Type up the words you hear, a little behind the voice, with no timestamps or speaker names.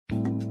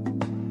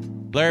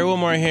Larry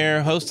Wilmore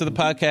here, host of the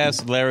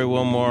podcast, Larry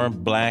Wilmore,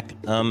 Black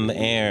on the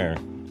Air.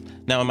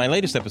 Now, in my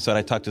latest episode,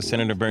 I talked to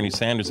Senator Bernie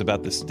Sanders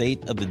about the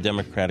state of the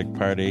Democratic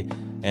Party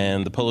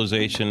and the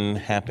polarization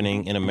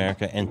happening in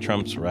America and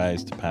Trump's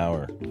rise to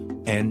power.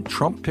 And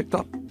Trump picked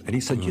up and he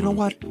said, you know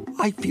what?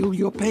 I feel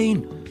your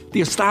pain.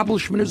 The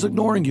establishment is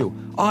ignoring you.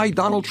 I,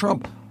 Donald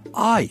Trump,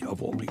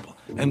 of all people,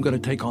 am going to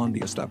take on the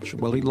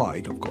establishment. Well, he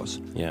lied, of course.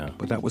 Yeah.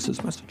 But that was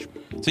his message.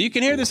 So you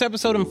can hear this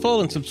episode in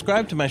full and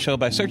subscribe to my show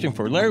by searching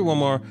for Larry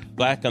Wilmore,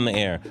 Black on the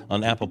Air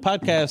on Apple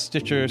Podcasts,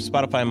 Stitcher,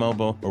 Spotify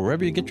Mobile, or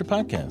wherever you get your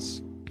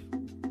podcasts.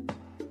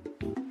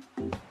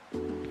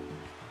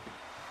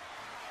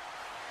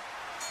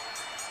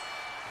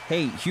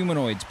 Hey,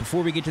 humanoids,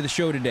 before we get to the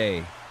show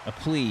today, a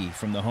plea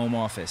from the home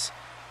office.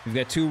 We've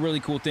got two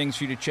really cool things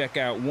for you to check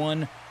out.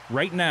 One,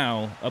 right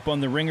now, up on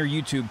the Ringer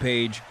YouTube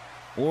page,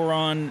 or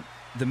on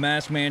the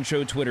Masked Man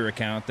Show Twitter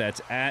account.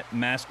 That's at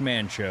Masked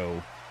Man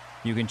Show.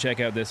 You can check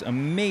out this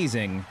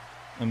amazing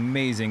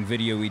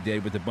video we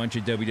did with a bunch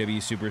of WWE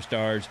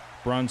superstars.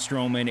 Braun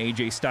Strowman,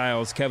 AJ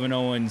Styles, Kevin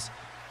Owens,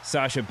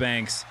 Sasha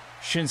Banks,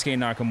 Shinsuke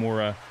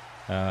Nakamura.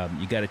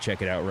 You got to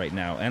check it out right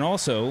now. And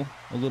also,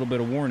 a little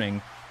bit of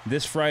warning,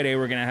 this Friday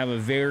we're going to have a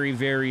very,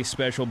 very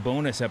special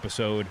bonus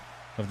episode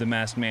of the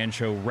Masked Man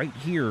Show right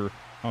here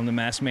on the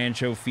Masked Man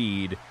Show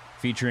feed,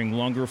 featuring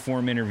longer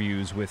form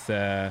interviews with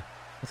a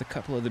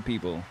couple of the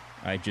people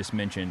I just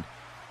mentioned.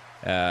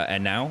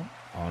 And now,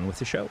 on with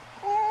the show.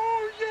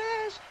 Oh,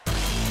 yes!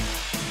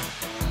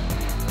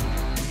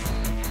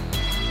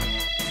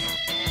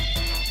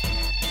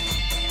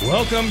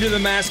 Welcome to the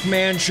Masked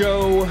Man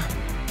Show.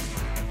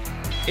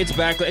 It's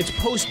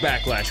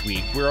post-Backlash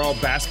week. We're all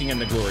basking in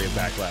the glory of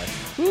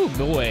Backlash. Ooh,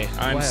 boy.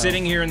 I'm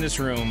sitting here in this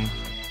room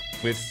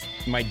with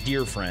my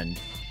dear friend,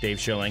 Dave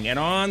Schilling, and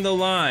on the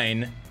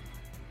line,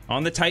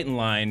 on the Titan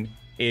line,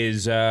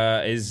 is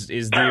the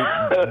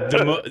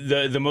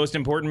most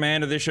important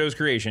man of this show's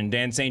creation,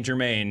 Dan St.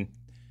 Germain,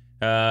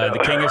 the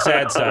king of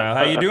sad style.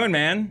 How you doing,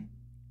 man?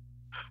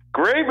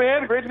 Great,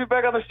 man. Great to be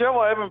back on the show.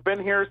 I haven't been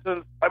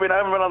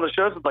on the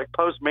show since like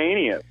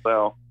post-Mania,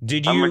 so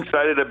I'm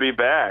excited to be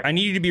back. I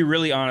need you to be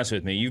really honest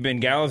with me. You've been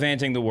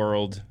gallivanting the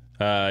world.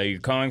 You're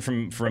calling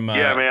from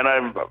yeah, man.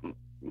 I'm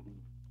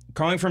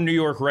calling from New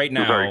York right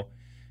now. Sorry.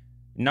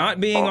 Not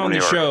being on the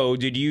show,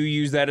 did you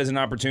use that as an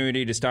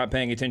opportunity to stop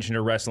paying attention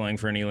to wrestling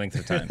for any length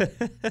of time?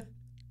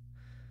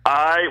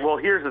 Well,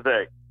 here's the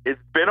thing.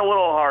 It's been a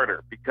little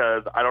harder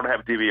because I don't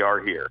have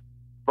DVR here,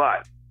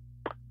 but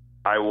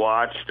I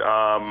watched.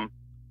 I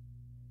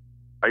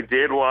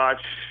did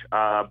watch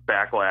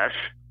Backlash,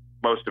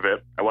 most of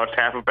it. I watched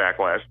half of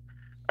Backlash,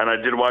 and I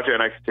did watch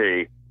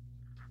NXT.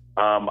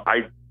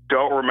 I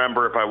don't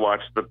remember if I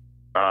watched the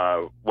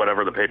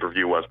whatever the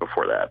pay-per-view was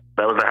before that.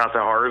 That was the House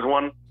of Horrors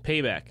one.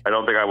 Payback. I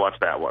don't think I watched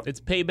that one. It's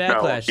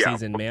Paybacklash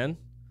season, man.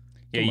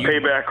 Yeah,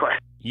 Paybacklash.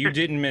 You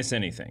didn't miss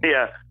anything.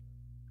 Yeah.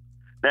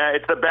 Nah,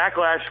 it's the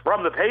backlash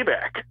from the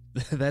payback.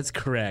 That's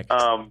correct.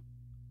 So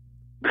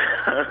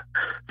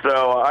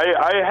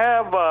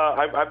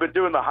I've been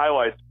doing the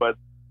highlights, but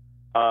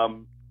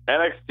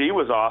NXT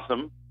was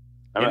awesome.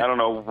 I don't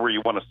know where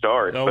you want to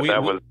start, but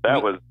that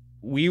was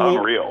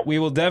unreal. We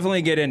will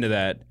definitely get into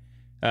that.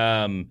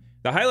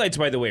 The highlights,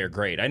 by the way, are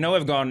great. I know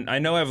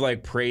I've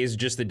like praised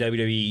just the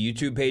WWE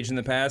YouTube page in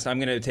the past. I'm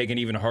going to take an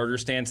even harder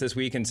stance this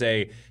week and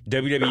say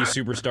WWE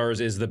Superstars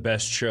is the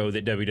best show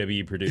that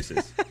WWE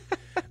produces.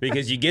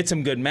 Because you get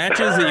some good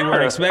matches that you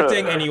weren't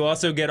expecting, and you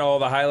also get all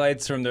the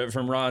highlights from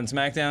Raw and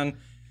SmackDown.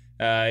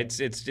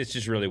 It's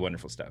just really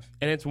wonderful stuff.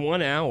 And it's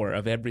 1 hour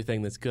of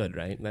everything that's good,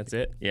 right? That's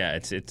it. Yeah,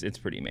 it's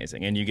pretty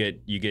amazing. And you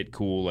get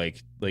cool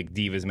like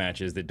Divas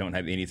matches that don't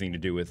have anything to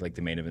do with like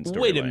the main event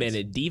storylines. Wait a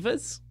minute,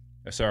 Divas?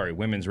 Sorry,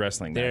 women's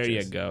wrestling matches. There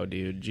you go,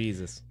 dude.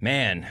 Jesus.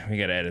 Man, we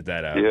got to edit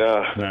that out.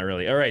 Yeah. Not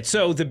really. All right,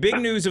 so the big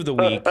news of the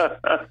week,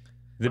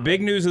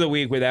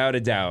 without a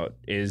doubt,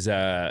 is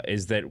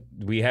that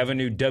we have a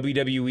new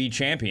WWE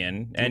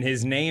champion, and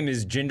his name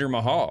is Jinder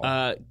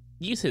Mahal.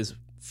 Use his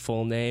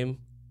full name.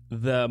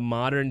 The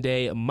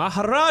modern-day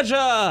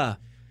Maharaja!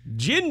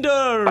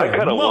 Jinder I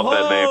kind of Mahal! love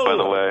that name, by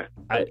the way.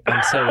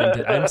 I'm so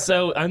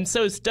into, I'm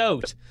so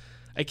stoked.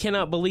 I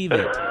cannot believe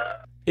it.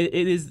 It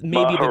is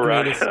maybe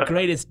Maharaja. the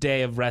greatest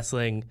day of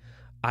wrestling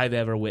I've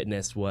ever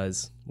witnessed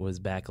was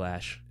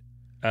Backlash.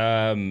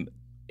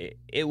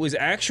 It was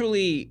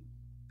actually,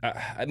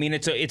 I mean,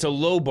 it's a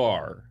low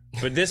bar,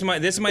 but this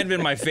might have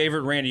been my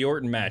favorite Randy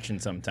Orton match in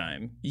some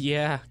time.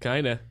 Yeah,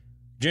 kind of.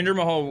 Jinder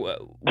Mahal was...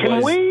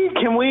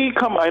 Can we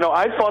come... I know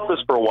I thought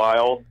this for a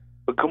while,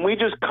 but can we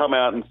just come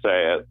out and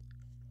say it?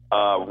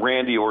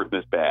 Randy Orton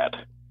is bad.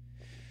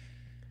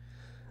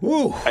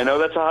 Woo. I know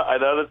that's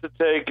a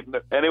take.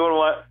 Anyone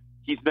want...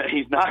 He's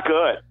not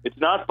good. It's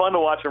not fun to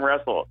watch him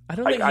wrestle. I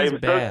don't think I he's am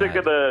bad. so sick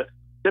of the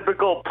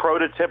typical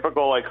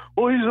prototypical, like,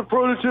 well, he's a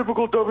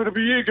prototypical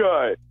WWE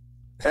guy.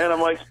 And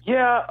I'm like,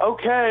 yeah,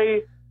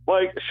 okay.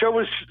 Like, so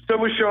was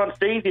Sean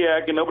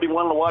Stasiak, and nobody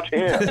wanted to watch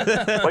him.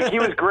 Like, he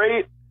was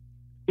great.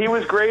 He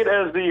was great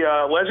as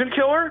the Legend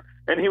Killer,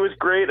 and he was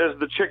great as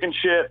the chicken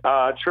shit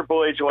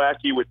Triple H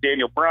lackey with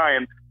Daniel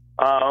Bryan.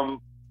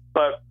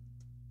 But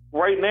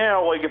right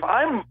now, like if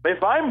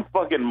I'm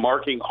fucking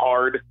marking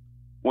hard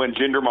when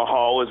Jinder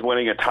Mahal is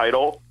winning a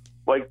title,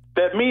 like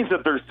that means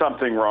that there's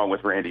something wrong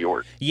with Randy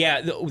Orton.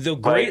 Yeah,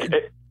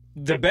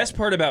 the best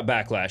part about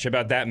Backlash,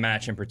 about that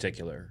match in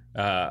particular,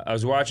 I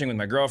was watching with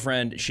my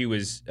girlfriend. She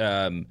was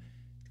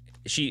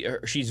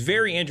she's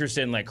very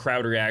interested in like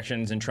crowd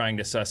reactions and trying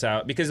to suss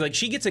out, because like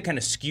she gets a kind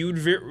of skewed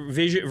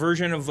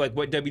version of like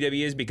what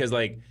WWE is, because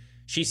like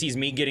she sees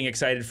me getting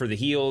excited for the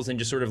heels and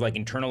just sort of like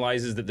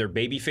internalizes that they're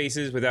baby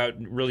faces without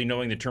really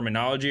knowing the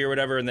terminology or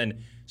whatever. And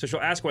then so she'll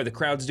ask why the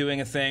crowd's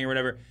doing a thing or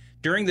whatever.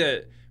 During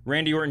the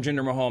Randy Orton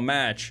Jinder Mahal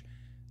match,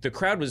 the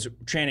crowd was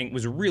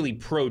really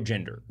pro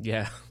Jinder.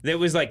 Yeah. There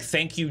was like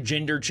thank you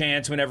Jinder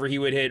chants whenever he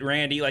would hit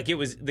Randy. Like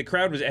the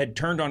crowd had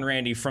turned on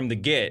Randy from the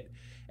get.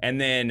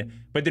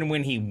 But then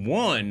when he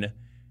won,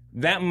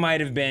 that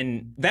might have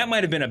been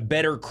a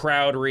better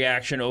crowd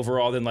reaction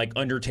overall than like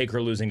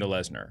Undertaker losing to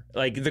Lesnar.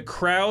 Like the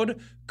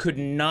crowd could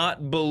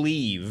not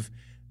believe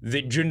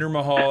that Jinder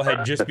Mahal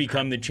had just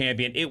become the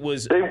champion. It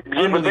was they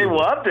unbelievable.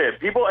 loved it.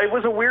 It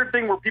was a weird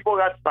thing where people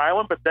got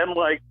silent, but then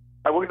like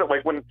I looked at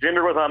like when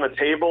Jinder was on the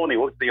table and he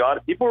looked at the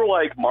audience, people were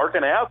like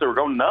marking out. They were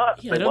going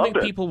nuts. Yeah, I don't think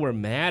people were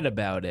mad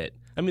about it.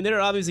 I mean, there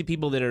are obviously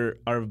people that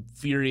are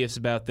furious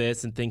about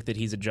this and think that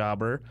he's a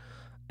jobber.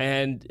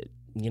 And,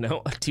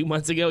 2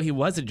 months ago, he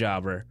was a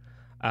jobber.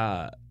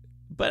 But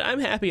I'm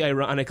happy,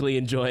 ironically,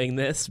 enjoying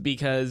this,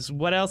 because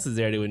what else is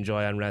there to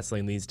enjoy on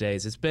wrestling these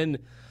days? It's been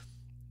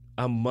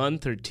a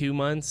month or 2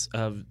 months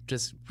of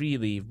just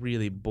really,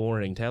 really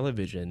boring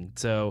television.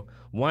 So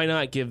why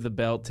not give the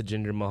belt to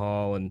Jinder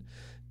Mahal and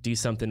do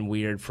something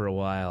weird for a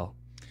while?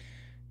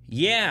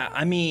 Yeah,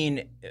 I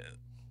mean,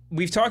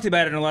 we've talked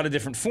about it in a lot of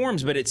different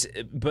forms, but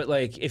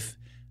if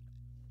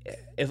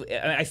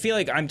I feel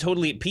like I'm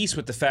totally at peace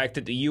with the fact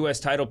that the U.S.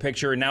 title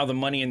picture and now the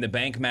Money in the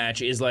Bank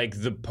match is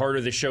like the part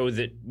of the show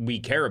that we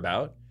care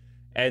about.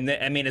 And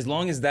I mean, as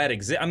long as that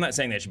exists, I'm not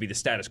saying that should be the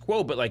status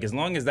quo, but like as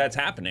long as that's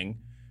happening,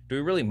 do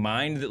we really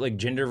mind that like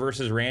Jinder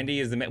versus Randy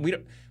is the we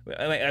don't?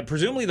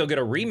 Presumably they'll get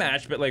a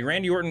rematch, but like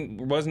Randy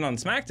Orton wasn't on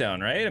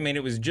SmackDown, right? I mean,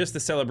 it was just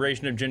the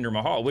celebration of Jinder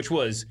Mahal, which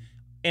was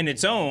on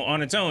its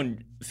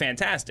own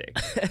fantastic.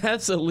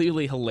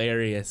 Absolutely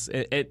hilarious.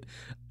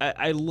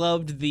 I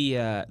loved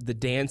the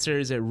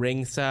dancers at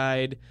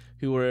ringside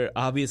who were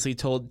obviously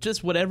told,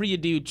 just whatever you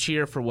do,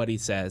 cheer for what he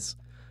says.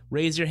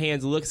 Raise your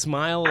hands,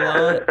 smile a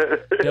lot.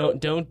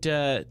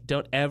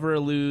 Don't ever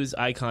lose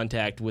eye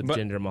contact with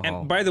Jinder Mahal.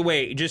 And by the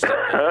way, just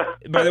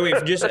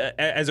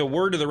as a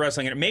word to the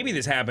wrestling, maybe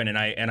this happened and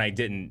I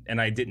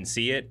didn't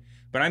see it,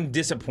 but I'm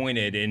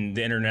disappointed in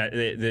the internet,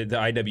 the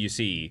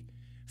IWC,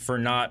 for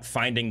not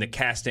finding the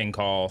casting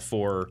call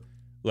for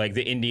like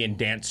the Indian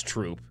dance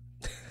troupe,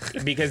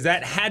 because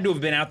that had to have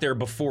been out there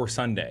before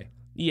Sunday.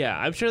 Yeah,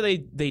 I'm sure they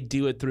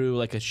do it through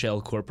like a shell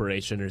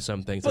corporation or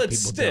something. So But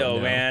people still,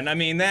 don't know. man, I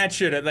mean that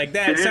should have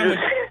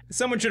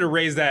someone should have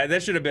raised that.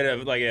 That should have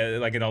been like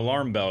an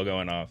alarm bell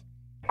going off.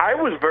 I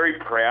was very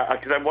proud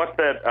because I watched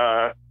that.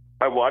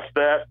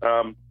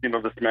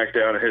 The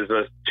SmackDown, his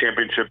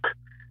championship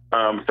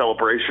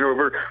celebration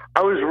over.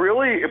 I was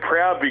really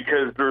proud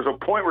because there's a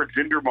point where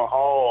Jinder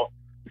Mahal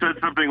said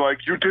something like,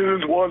 "You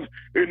didn't want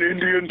an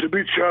Indian to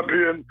be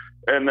champion,"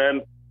 and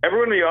then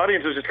everyone in the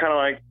audience was just kind of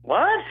like,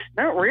 "What?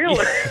 Not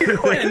really."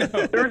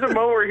 There was a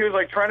moment where he was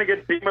like trying to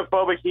get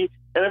xenophobic, and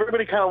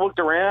everybody kind of looked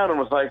around and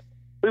was like,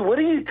 "Wait, what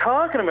are you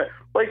talking about?"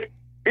 Like,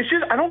 it's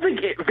just I don't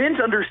think Vince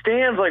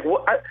understands like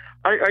what.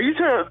 I used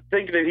to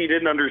think that he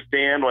didn't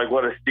understand like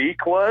what a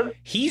Sikh was.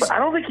 But I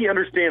don't think he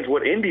understands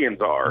what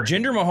Indians are.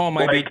 Jinder Mahal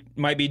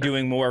might be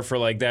doing more for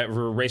like that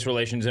for race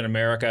relations in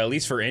America, at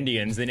least for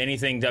Indians, than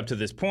anything up to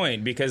this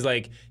point. Because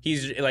like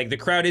he's like the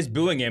crowd is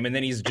booing him, and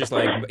then he's just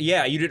like,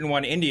 "Yeah, you didn't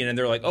want Indian," and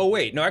they're like, "Oh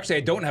wait, no, actually,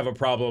 I don't have a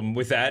problem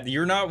with that.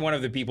 You're not one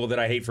of the people that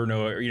I hate for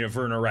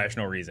for an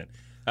irrational reason."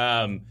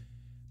 But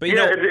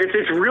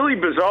it's really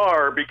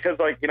bizarre because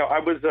I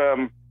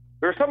was.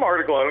 There was some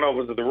article, I don't know,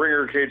 was it the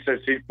Ringer, Cage Side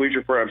Seat, Bleacher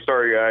Report? I'm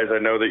sorry, guys. I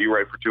know that you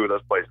write for two of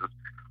those places.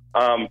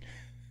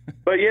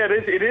 But yeah,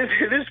 it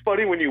is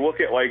funny when you look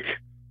at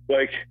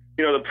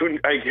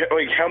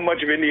how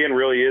much of Indian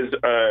really is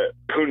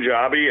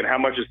Punjabi and how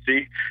much is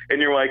Sikh, and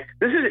you're like,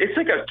 it's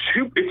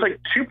like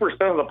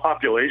 2% of the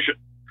population.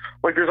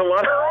 Like there's a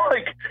lot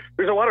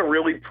of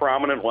really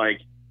prominent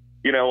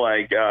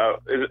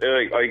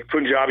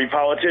Punjabi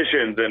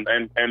politicians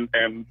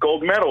and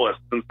gold medalists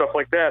and stuff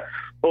like that.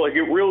 But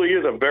it really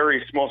is a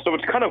very small. So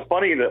it's kind of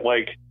funny that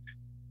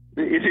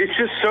it's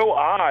just so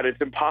odd. It's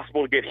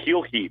impossible to get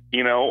heel heat,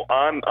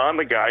 on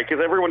the guy,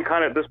 because everyone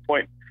kind of at this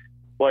point,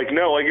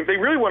 if they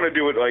really want to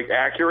do it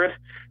accurate,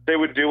 they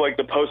would do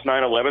the post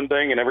 9/11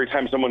 thing, and every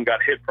time someone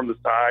got hit from the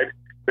side,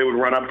 they would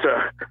run up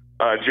to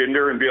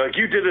Jinder and be like,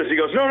 "You did this." He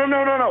goes,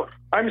 No.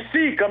 I'm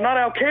Sikh. I'm not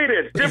Al Qaeda.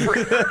 It's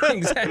different."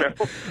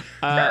 Exactly.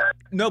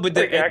 No, but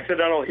the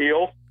accidental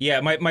heel.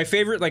 Yeah, my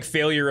favorite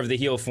failure of the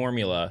heel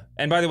formula.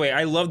 And by the way,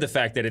 I love the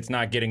fact that it's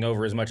not getting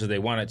over as much as they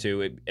want it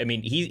to. I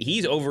mean,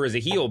 he's over as a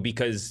heel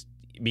because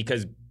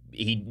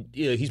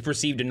he's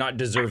perceived to not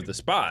deserve the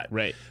spot.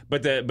 Right.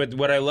 But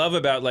what I love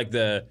about like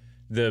the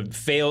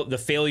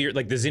failure,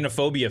 like the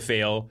xenophobia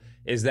fail,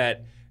 is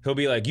that he'll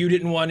be like, you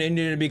didn't want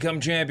India to become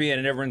champion,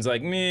 and everyone's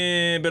like,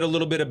 meh, but a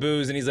little bit of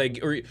booze, and he's like,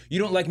 or you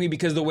don't like me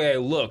because of the way I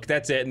look,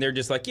 that's it, and they're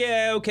just like,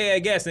 yeah, okay, I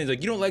guess, and he's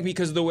like, you don't like me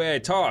because of the way I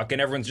talk, and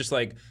everyone's just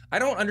like, I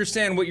don't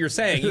understand what you're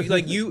saying.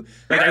 I do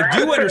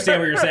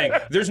understand what you're saying.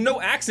 There's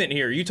no accent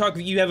here.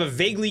 You have a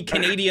vaguely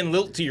Canadian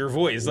lilt to your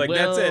voice, like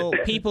well, that's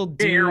it. People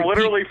do. You're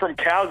literally from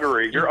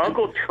Calgary. Your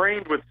uncle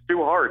trained with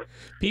Stu Hart.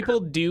 People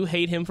do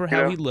hate him for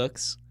how he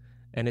looks,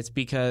 and it's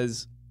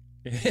because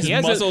his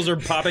muscles are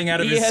popping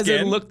out of his skin. He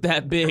hasn't looked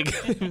that big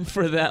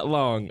for that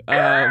long. Oh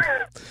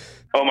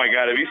my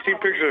God! Have you seen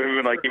pictures of him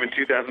in like even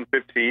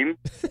 2015?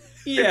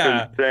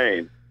 Yeah, it's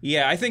insane.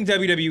 Yeah, I think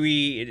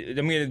WWE,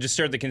 I'm going to just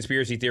start the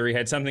conspiracy theory,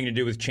 had something to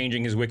do with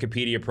changing his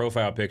Wikipedia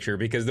profile picture,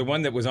 because the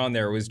one that was on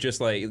there was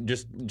just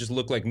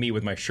looked like me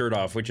with my shirt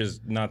off, which is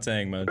not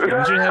saying much. We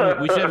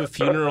should have a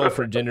funeral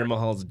for Jinder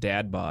Mahal's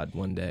dad bod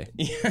one day.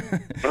 Yeah,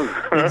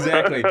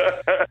 exactly.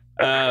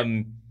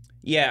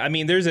 Yeah, I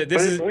mean,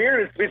 It's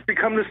weird. It's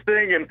become this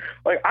thing, and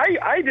like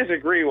I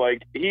disagree.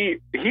 Like he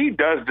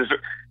does deserve.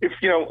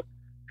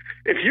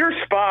 If your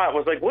spot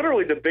was like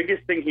literally the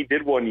biggest thing he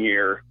did one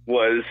year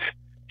was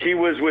he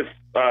was with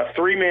a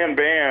 3-man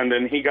band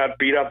and he got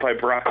beat up by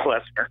Brock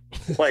Lesnar,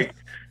 like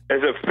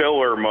as a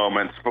filler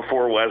moments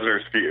before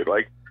Lesnar's feud.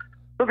 Like,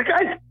 so the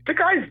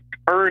guy's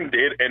earned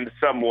it in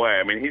some way.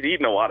 I mean, he's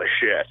eaten a lot of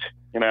shit.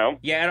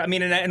 Yeah, I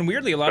mean, and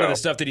weirdly, a lot of the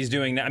stuff that he's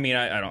doing now, I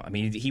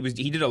mean,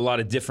 he did a lot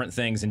of different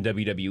things in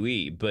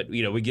WWE, but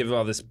we give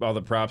all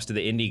the props to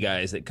the indie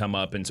guys that come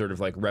up and sort of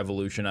like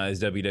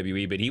revolutionize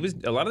WWE. But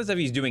a lot of the stuff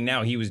he's doing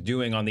now, he was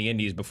doing on the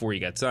indies before he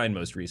got signed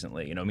most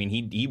recently. I mean,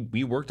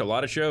 he worked a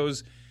lot of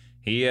shows.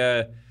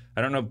 I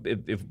don't know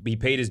if he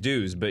paid his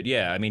dues, but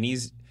yeah, I mean,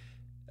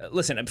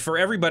 listen, for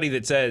everybody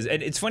that says,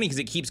 and it's funny because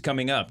it keeps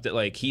coming up that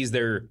like he's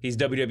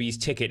WWE's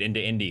ticket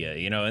into India,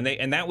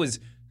 and that was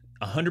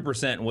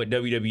 100% what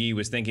WWE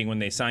was thinking when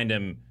they signed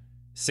him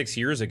 6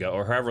 years ago,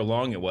 or however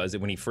long it was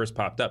when he first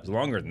popped up. It's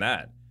longer than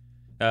that.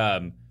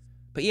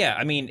 But yeah,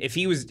 I mean, if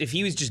he was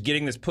just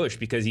getting this push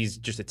because he's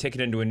just a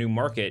ticket into a new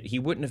market, he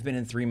wouldn't have been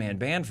in 3-man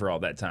band for all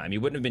that time. He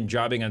wouldn't have been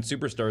jobbing on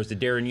Superstars to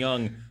Darren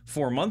Young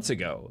 4 months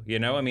ago.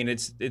 I mean,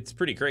 it's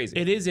pretty crazy.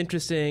 It is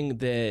interesting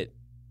that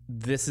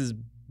this has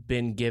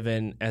been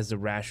given as the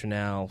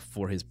rationale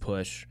for his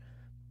push,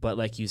 but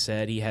like you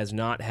said, he has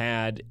not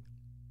had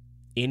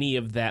any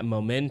of that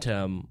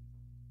momentum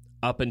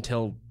up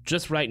until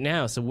just right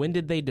now. So when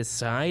did they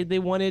decide they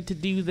wanted to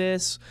do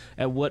this?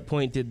 At what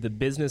point did the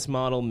business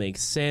model make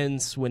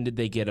sense? When did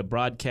they get a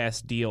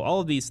broadcast deal? All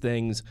of these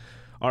things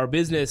are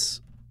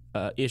business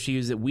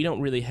issues that we don't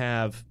really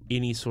have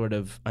any sort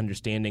of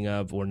understanding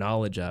of or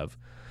knowledge of.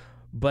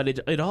 But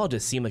it all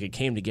just seemed like it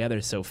came together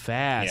so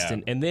fast.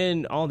 Yeah. And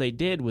then all they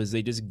did was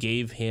they just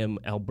gave him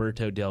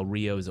Alberto Del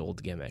Rio's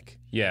old gimmick.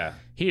 Yeah.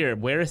 Here,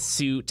 wear a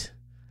suit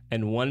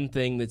and one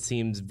thing that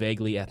seems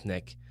vaguely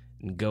ethnic,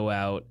 and go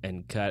out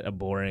and cut a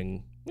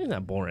boring,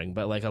 not boring,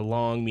 but like a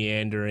long,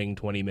 meandering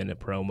 20-minute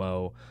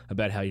promo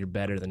about how you're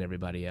better than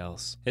everybody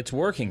else. It's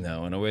working,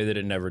 though, in a way that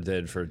it never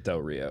did for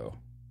Del Rio.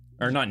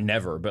 Or not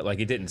never, but like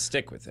it didn't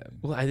stick with him.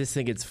 Well, I just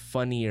think it's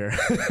funnier.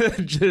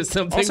 There's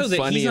something also,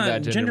 funny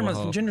about Jinder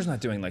Mahal. Jinder's not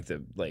doing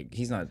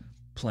he's not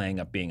playing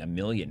up being a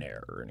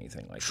millionaire or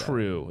anything like that.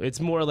 True. It's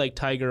more like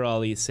Tiger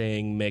Ali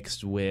saying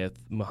mixed with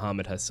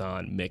Muhammad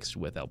Hassan mixed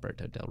with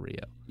Alberto Del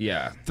Rio.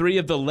 Yeah. 3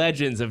 of the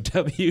legends of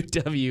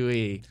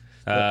WWE.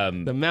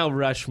 The Mount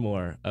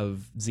Rushmore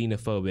of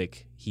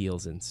xenophobic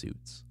heels in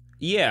suits.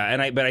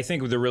 Yeah, but I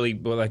think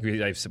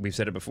we've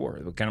said it before.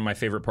 Kind of my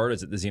favorite part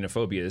is that the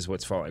xenophobia is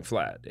what's falling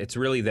flat. It's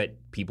really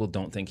that people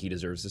don't think he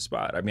deserves the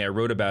spot. I mean, I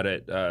wrote about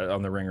it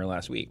on The Ringer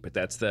last week, but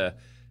it's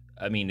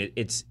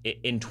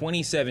in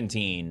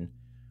 2017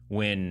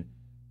 when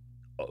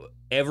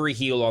every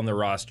heel on the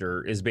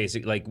roster is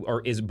basically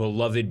is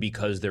beloved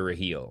because they're a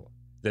heel.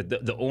 That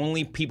the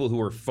only people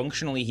who are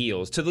functionally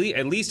heels, at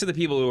least to the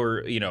people who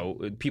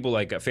are people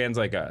like fans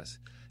like us,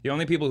 the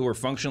only people who are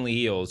functionally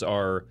heels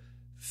are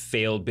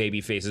failed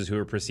baby faces who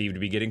are perceived to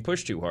be getting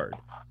pushed too hard.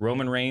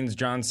 Roman Reigns,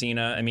 John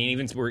Cena. I mean,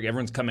 even where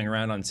everyone's coming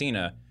around on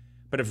Cena.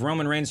 But if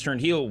Roman Reigns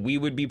turned heel, we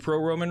would be pro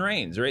Roman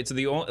Reigns, right? So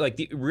the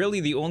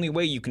only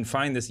way you can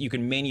find this, you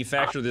can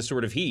manufacture this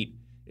sort of heat,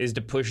 is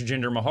to push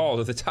Jinder Mahal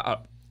to the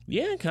top.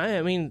 Yeah, kind of.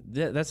 I mean,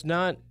 that's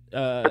not.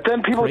 But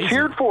then people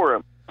cheered for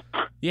him.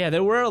 Yeah,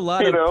 there were a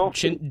lot of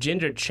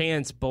Jinder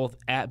chants both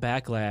at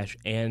Backlash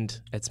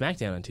and at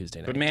SmackDown on Tuesday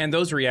night. But man,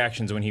 those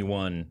reactions when he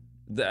won,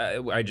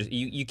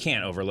 you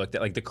can't overlook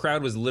that. Like the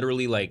crowd was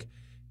literally like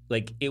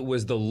it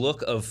was the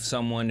look of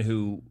someone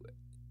who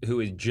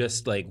had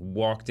just like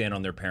walked in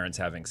on their parents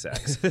having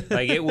sex.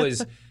 Like it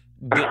was.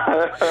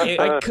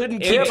 I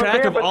couldn't keep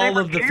track of all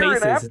of the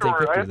faces.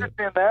 I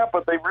understand that,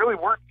 but they really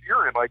weren't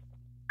cheering. Like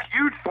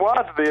huge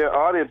swaths of the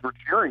audience were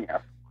cheering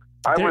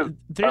afterwards.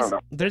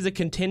 There's a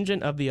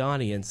contingent of the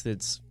audience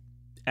that's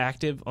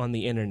active on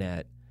the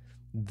internet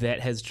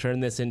that has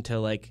turned this into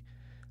like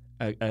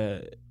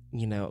a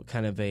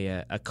kind of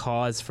a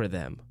cause for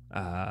them,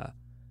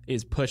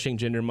 is pushing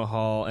Jinder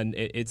Mahal. And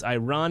it's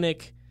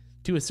ironic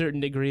to a certain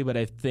degree, but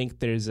I think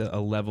there's a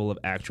level of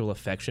actual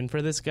affection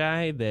for this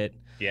guy that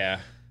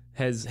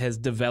has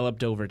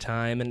developed over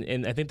time.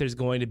 And I think there's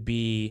going to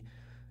be,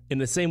 in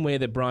the same way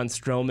that Braun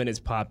Strowman is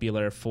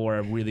popular for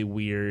a really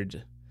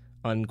weird,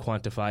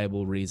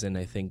 unquantifiable reason,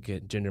 I think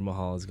Jinder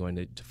Mahal is going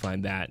to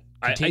find that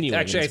continuing.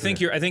 I think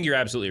you're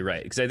absolutely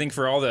right, because I think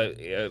for all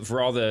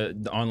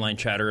the online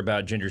chatter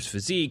about Jinder's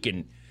physique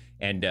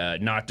and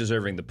not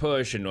deserving the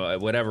push and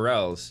whatever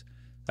else,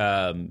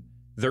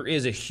 there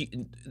is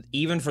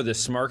even for the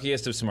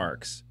smarkiest of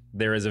smarks,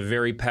 there is a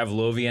very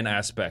Pavlovian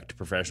aspect to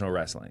professional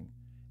wrestling.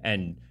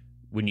 And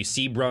when you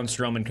see Braun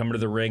Strowman come to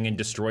the ring and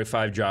destroy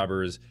 5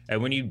 jobbers,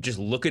 and when you just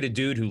look at a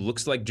dude who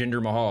looks like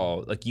Jinder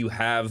Mahal, like, you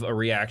have a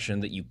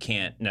reaction that you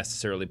can't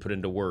necessarily put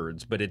into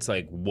words, but it's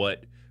like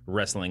what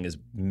wrestling is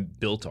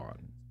built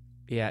on.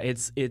 Yeah,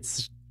 it's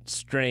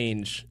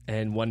strange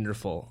and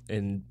wonderful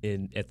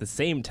in at the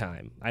same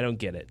time. I don't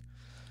get it.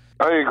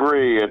 I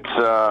agree. It's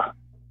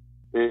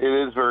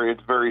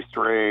very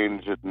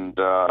strange, and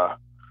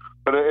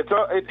but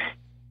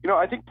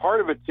I think part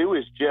of it too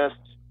is just,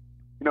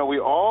 we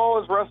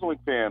all as wrestling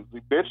fans, we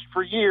bitched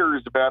for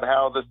years about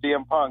how the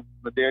CM Punk,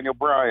 the Daniel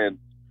Bryan,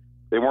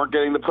 they weren't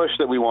getting the push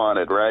that we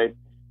wanted, right?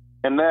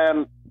 And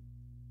then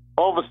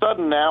all of a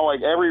sudden now,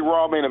 like, every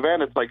Raw main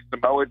event, it's like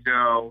Samoa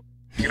Joe,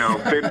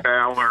 Finn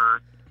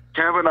Balor,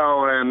 Kevin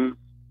Owens,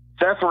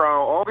 Seth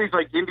Rollins, all these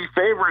like indie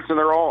favorites, and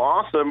they're all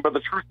awesome. But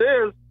the truth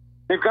is,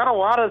 they've got a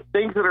lot of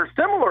things that are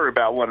similar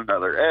about one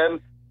another.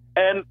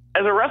 And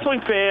as a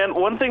wrestling fan,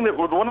 one of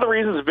the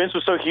reasons Vince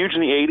was so huge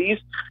in the 80s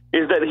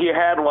is that he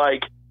had,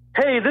 like,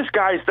 hey, this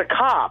guy's the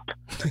cop.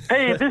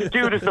 Hey, this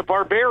dude is the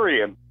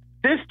barbarian.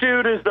 This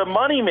dude is the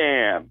money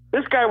man.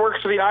 This guy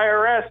works for the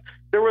IRS.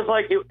 There was,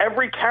 like,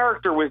 every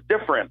character was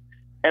different.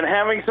 And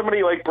having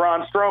somebody like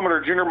Braun Strowman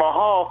or Jinder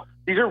Mahal,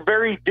 these are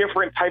very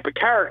different type of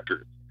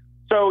characters.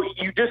 So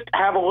you just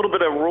have a little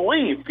bit of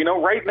relief.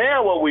 Right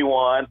now what we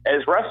want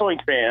as wrestling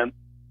fans,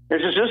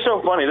 this is just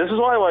so funny. This is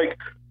why, like,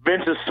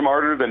 Vince is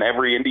smarter than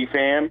every indie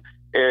fan,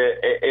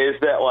 is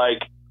that,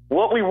 like,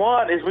 what we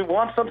want is we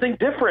want something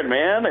different,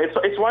 man.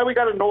 It's why we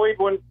got annoyed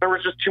when there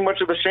was just too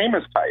much of the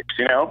Sheamus types,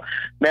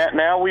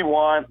 Now we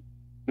want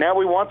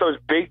those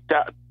big,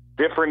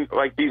 different,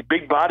 like, these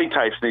big body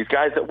types, these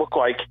guys that look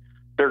like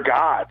they're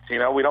gods, We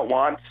don't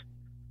want,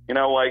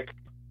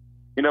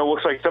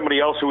 looks like somebody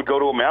else who would go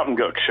to a mountain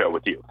goat show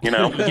with you,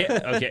 Yeah,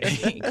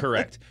 okay,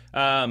 correct.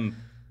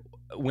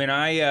 When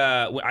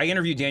I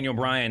interviewed Daniel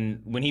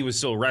Bryan when he was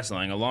still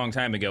wrestling a long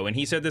time ago, and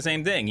he said the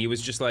same thing. He was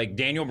just like,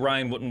 Daniel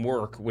Bryan wouldn't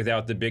work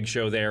without the big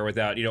show there,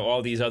 without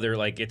all these other,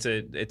 like, it's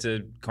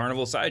a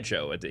carnival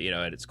sideshow at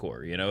at its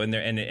core,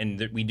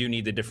 and we do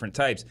need the different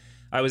types.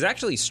 I was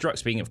actually struck.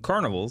 Speaking of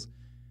carnivals,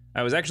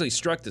 I was actually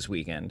struck this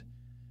weekend.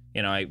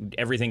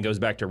 Everything goes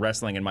back to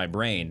wrestling in my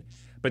brain,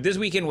 but this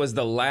weekend was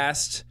the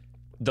last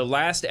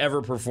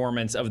ever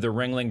performance of the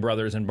Ringling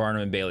Brothers and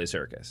Barnum and Bailey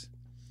Circus.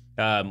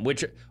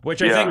 Which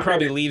I think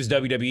probably leaves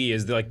WWE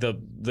as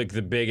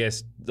the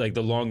biggest, like,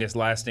 the longest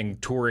lasting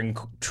touring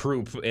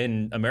troupe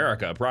in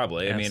America,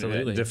 probably.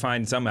 Absolutely. I mean,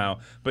 defined somehow.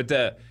 But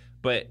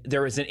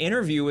there was an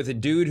interview with a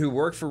dude who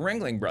worked for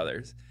Ringling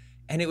Brothers,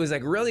 and it was,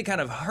 like, really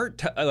kind of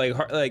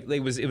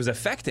it was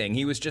affecting.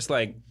 He was just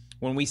like,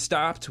 when we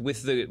stopped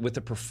with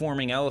the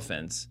performing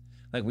elephants,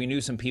 like, we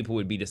knew some people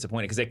would be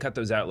disappointed because they cut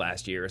those out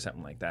last year or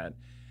something like that.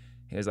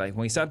 He was like,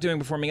 when we stopped doing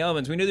performing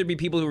elephants, we knew there'd be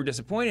people who were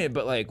disappointed,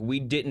 but, like, we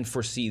didn't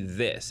foresee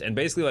this. And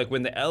basically, like,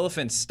 when the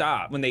elephants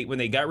stopped, when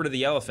they got rid of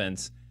the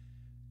elephants,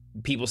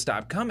 people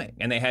stopped coming,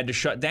 and they had to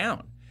shut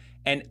down.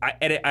 And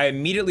I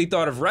immediately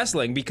thought of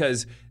wrestling,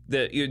 because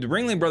the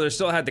Ringling Brothers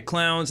still had the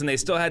clowns, and they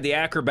still had the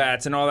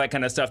acrobats and all that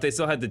kind of stuff. They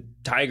still had the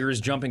tigers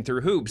jumping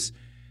through hoops.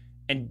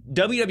 And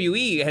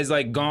WWE has,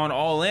 like, gone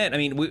all in. I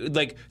mean,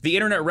 the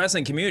internet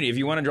wrestling community, if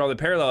you want to draw the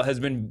parallel, has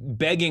been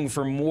begging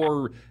for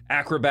more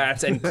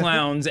acrobats and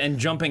clowns and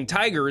jumping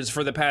tigers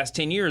for the past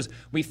 10 years.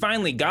 We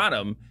finally got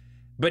them.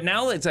 But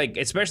now it's like,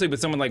 especially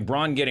with someone like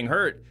Braun getting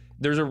hurt,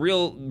 there's a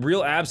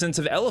real absence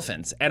of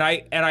elephants. And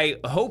I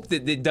hope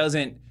that it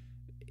doesn't.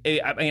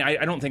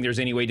 I don't think there's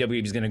any way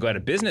WWE is going to go out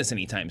of business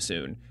anytime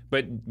soon.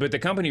 But the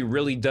company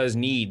really does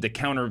need the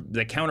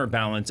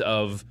counterbalance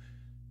of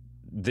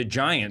the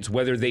giants,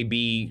 whether they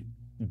be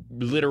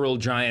literal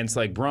giants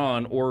like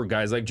Braun or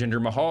guys like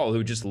Jinder Mahal,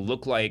 who just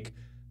look like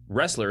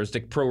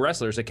pro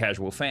wrestlers to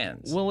casual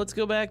fans. Well, let's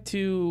go back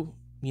to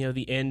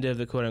the end of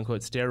the quote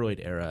unquote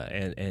steroid era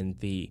and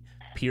the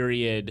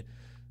period,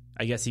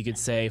 I guess you could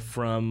say,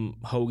 from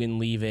Hogan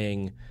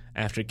leaving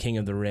after King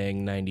of the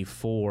Ring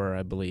 '94,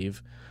 I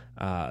believe,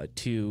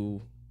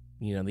 to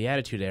the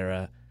Attitude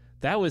Era.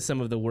 That was some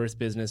of the worst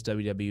business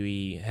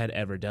WWE had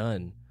ever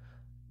done,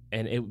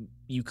 and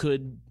you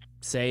could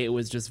say it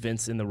was just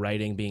Vince in the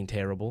writing being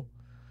terrible,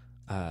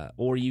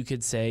 or you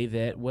could say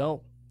that,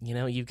 well,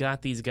 you've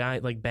got these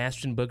guys like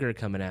Bastion Booger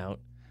coming out,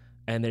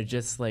 and they're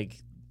just, like,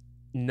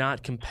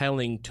 not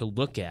compelling to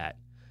look at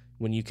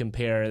when you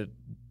compare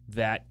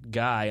that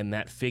guy and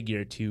that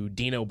figure to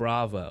Dino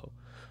Bravo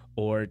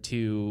or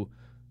to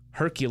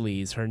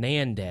Hercules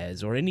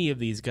Hernandez or any of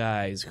these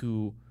guys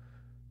who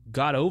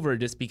got over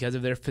just because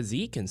of their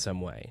physique in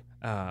some way.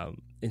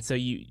 And so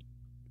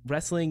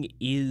wrestling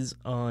is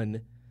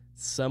on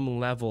some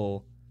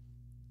level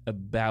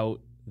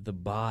about the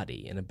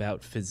body and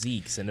about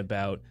physiques and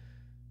about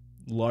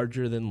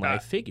larger than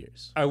life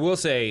figures. I will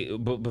say,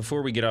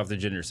 before we get off the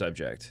gender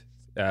subject,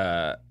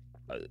 I'm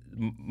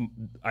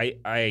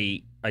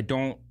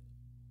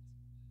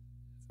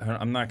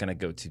not going to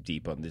go too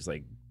deep on these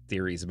like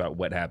theories about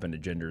what happened to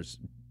Ginger's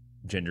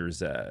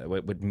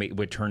what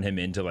would turn him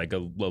into like a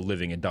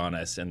living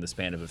Adonis in the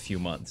span of a few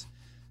months.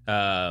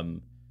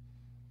 And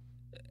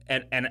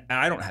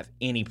I don't have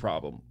any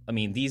problem. I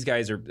mean, these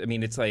guys are. I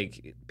mean, it's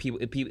like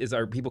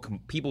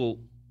people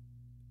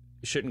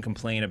shouldn't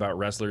complain about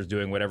wrestlers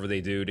doing whatever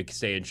they do to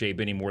stay in shape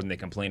any more than they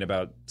complain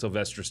about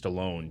Sylvester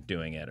Stallone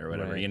doing it or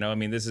whatever. Right. You know, I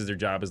mean, this is their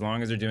job as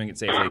long as they're doing it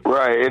safely.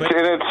 Right.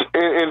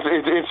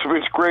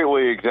 It's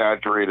greatly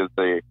exaggerated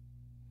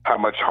how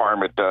much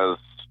harm it does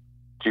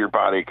to your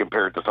body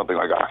compared to something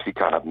like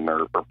OxyContin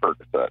or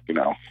Percocet. You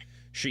know.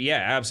 Sure,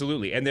 yeah,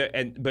 absolutely.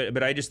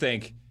 But I just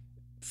think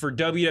for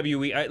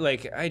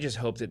WWE, I just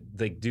hope that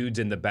the dudes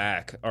in the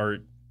back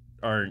aren't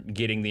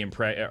getting the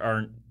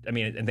impression.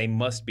 And they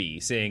must be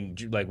saying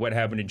like what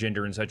happened to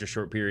Jinder in such a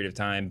short period of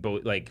time,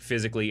 both like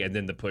physically and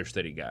then the push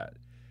that he got.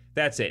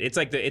 That's it. It's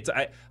like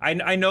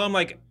I know I'm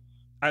like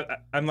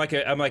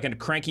a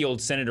cranky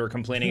old senator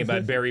complaining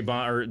about Barry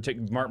Bond or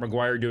Mark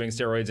McGuire doing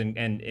steroids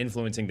and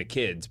influencing the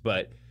kids,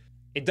 but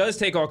it does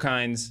take all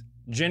kinds.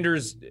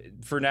 Jinder's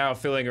for now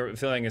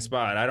filling a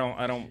spot.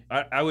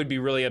 I would be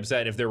really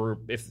upset if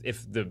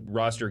the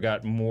roster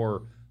got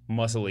more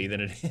muscly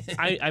than it is.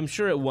 I'm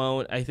sure it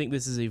won't. I think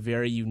this is a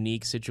very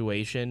unique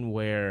situation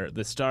where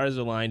the stars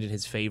aligned in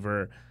his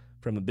favor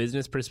from a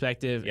business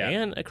perspective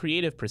and a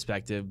creative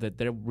perspective, that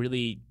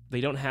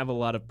they don't have a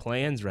lot of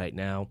plans right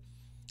now.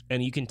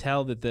 And you can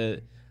tell that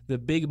the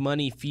big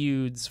money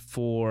feuds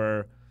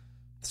for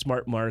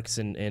smart marks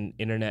and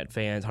internet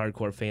fans,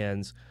 hardcore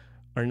fans,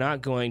 are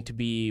not going to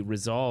be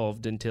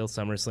resolved until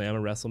SummerSlam or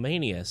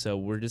WrestleMania. So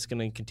we're just going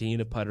to continue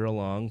to putter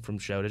along from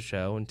show to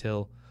show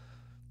until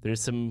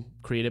there's some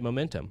creative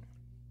momentum.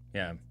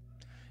 Yeah.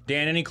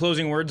 Dan, any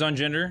closing words on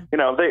Jinder? You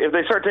know, if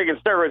they start taking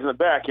steroids in the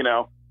back, you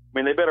know, I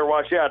mean, they better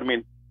watch out. I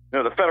mean, you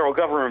know, the federal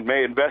government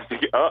may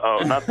investigate.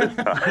 Not this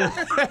time.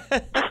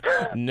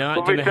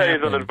 Not Let me tell you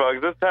something,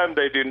 folks. This time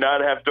they do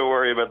not have to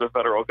worry about the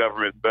federal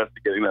government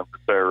investigating them for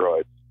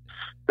steroids.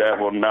 That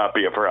will not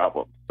be a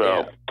problem.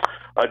 So,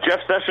 Jeff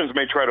Sessions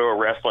may try to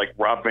arrest like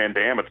Rob Van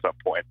Dam at some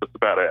point. That's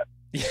about it.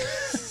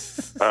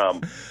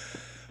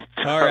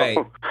 All right.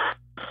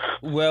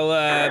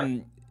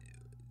 Well,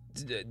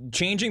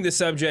 changing the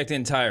subject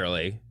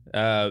entirely.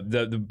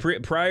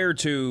 Prior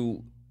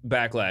to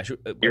Backlash,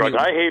 you're like,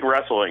 I hate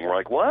wrestling. We're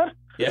like, what?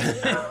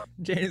 Yeah,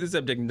 changing the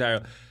subject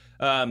entirely.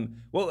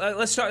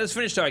 Let's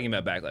finish talking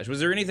about Backlash. Was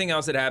there anything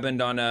else that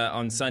happened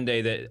on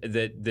Sunday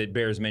that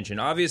bears mention?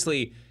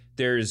 Obviously,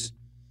 there's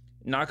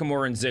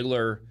Nakamura and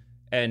Ziggler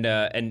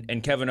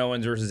and Kevin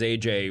Owens versus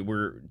AJ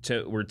were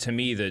to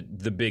me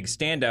the big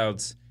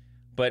standouts.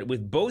 But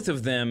with both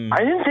of them, I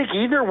didn't think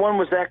either one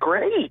was that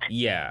great.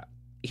 Yeah,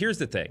 here's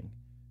the thing.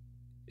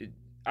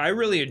 I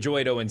really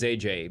enjoyed Owens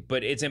AJ,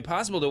 but it's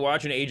impossible to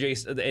watch an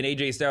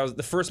AJ Styles,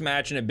 the first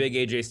match in a big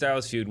AJ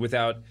Styles feud,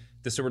 without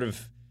the sort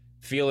of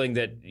feeling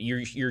that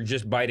you're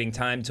just biding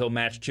time till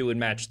match 2 and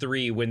match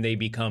 3 when they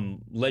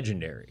become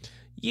legendary.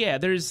 Yeah,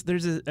 there's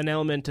an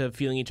element of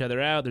feeling each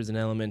other out. There's an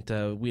element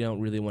of we don't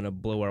really want to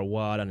blow our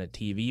wad on a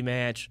TV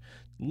match.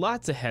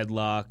 Lots of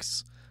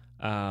headlocks.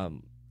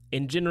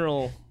 In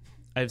general,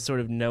 I've sort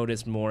of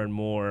noticed more and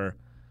more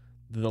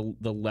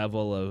the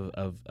level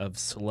of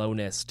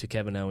slowness to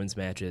Kevin Owens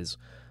matches,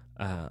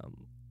 and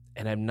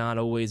I'm not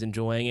always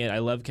enjoying it. I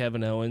love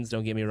Kevin Owens,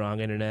 don't get me wrong,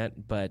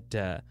 internet, but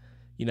on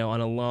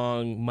a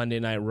long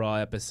Monday Night Raw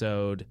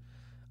episode,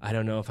 I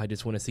don't know if I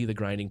just want to see the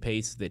grinding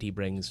pace that he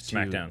brings to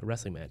SmackDown. a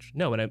wrestling match.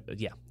 No, but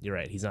you're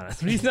right. He's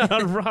not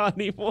on Raw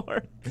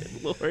anymore.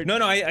 Good Lord. No,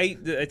 I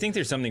think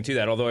there's something to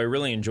that. Although I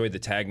really enjoyed the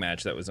tag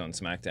match that was on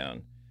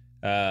SmackDown.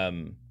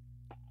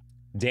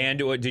 Dan,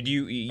 did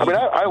you? I mean,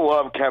 I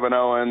love Kevin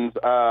Owens,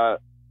 but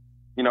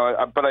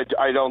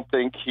I don't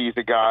think he's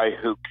a guy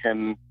who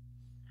can.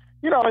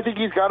 I think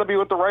he's got to be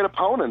with the right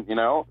opponent.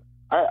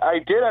 I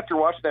did after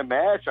watching that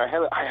match. I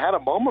had a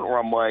moment where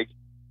I'm like,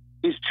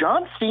 is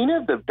John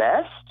Cena the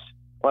best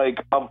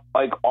of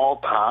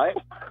all time?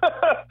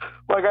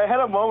 I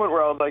had a moment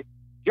where I was like,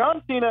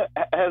 John Cena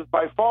has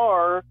by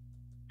far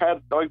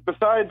had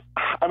besides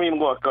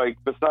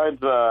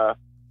the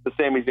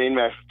Sami Zayn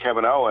match with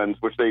Kevin Owens,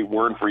 which they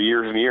weren't for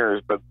years and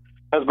years, but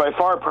has by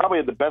far probably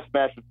had the best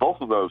match with both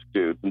of those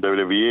dudes in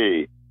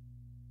WWE.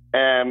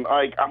 And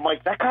I'm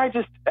like, that guy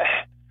just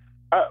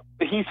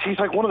he's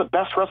like one of the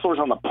best wrestlers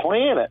on the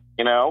planet,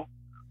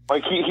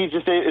 He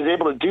just is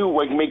able to do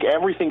make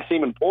everything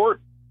seem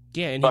important.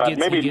 Yeah, and but he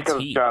maybe it's gets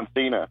because heat. of John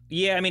Cena.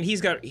 Yeah, I mean,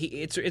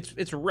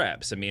 it's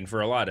reps. I mean,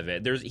 for a lot of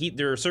it,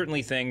 there are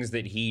certainly things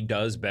that he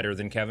does better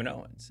than Kevin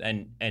Owens,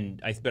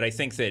 but I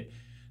think that,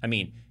 I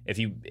mean,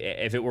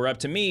 if it were up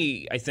to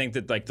me, I think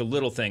that like the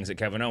little things that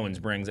Kevin Owens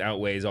brings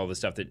outweighs all the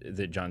stuff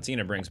that John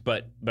Cena brings.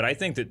 But I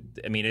think that,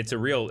 I mean, it's a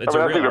real I think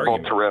argument. they're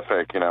both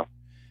terrific.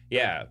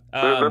 Yeah,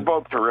 They're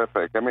both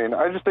terrific. I mean,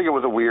 I just think it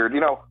was a weird.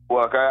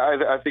 Look,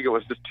 I think it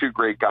was just two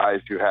great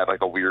guys who had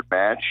like a weird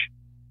match.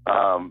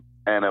 I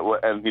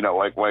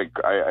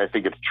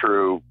think it's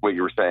true what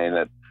you were saying,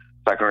 that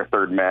second or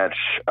third match,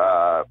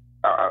 I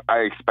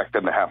expect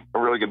them to have a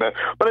really good match.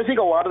 But I think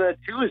a lot of that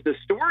too is the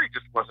story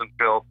just wasn't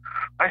built.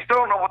 I still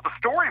don't know what the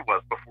story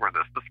was before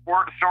this. The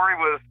story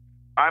was,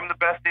 I'm the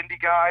best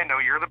indie guy. No,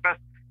 you're the best.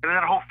 And then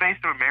that whole Face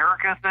of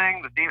America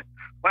thing.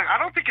 I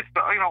don't think it's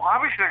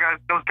obviously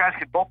those guys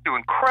can both do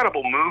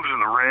incredible moves in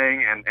the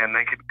ring, and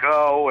they can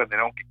go and they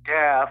don't get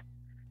gassed.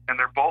 And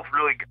they're both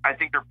I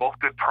think they're both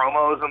good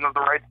promos under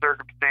the right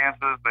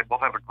circumstances. They both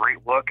have a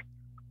great look.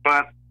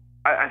 But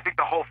I think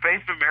the whole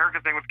Face of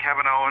America thing with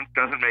Kevin Owens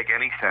doesn't make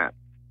any sense.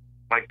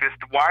 Like this,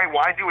 why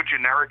do a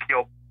generic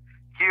heel?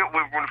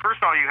 When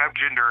first of all, you have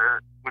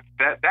gender, which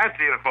that's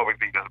the xenophobic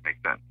thing, doesn't make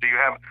sense. So you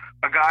have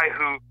a guy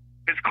who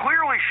has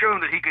clearly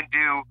shown that he can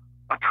do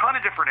a ton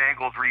of different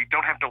angles where you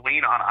don't have to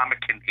lean on, I'm a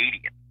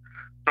Canadian.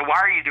 So why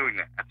are you doing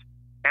that?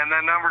 And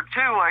then number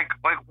two, like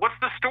what's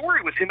the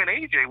story with him and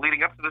AJ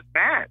leading up to this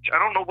match? I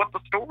don't know what the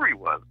story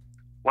was.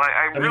 Like,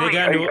 I don't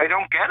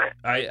get it.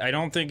 I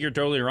don't think you're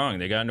totally wrong.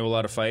 They got into a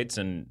lot of fights,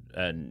 and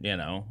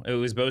it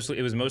was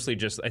mostly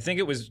just, I think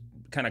it was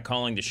kind of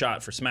calling the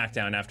shot for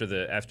SmackDown after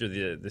the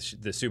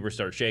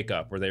Superstar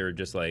shakeup, where they were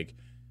just like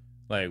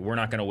we're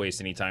not going to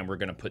waste any time. We're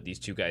going to put these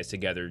two guys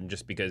together, and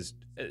just because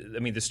I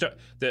mean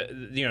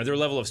their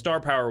level of star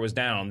power was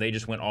down, they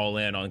just went all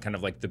in on kind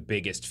of like the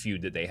biggest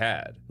feud that they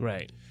had.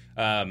 Right.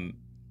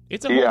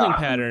 It's a holding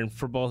pattern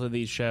for both of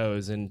these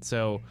shows, and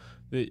so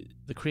the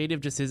creative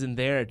just isn't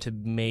there to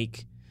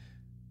make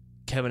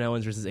Kevin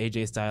Owens versus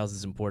AJ Styles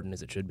as important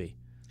as it should be.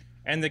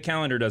 And the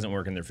calendar doesn't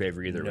work in their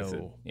favor either, with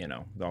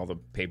all the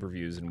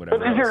pay-per-views and whatever.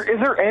 But is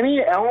there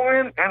any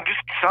element and just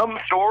some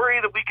story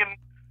that we can,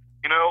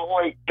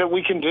 that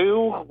we can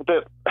do,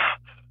 that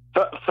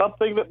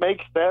something that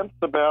makes sense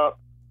about,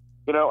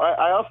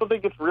 I also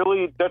think it's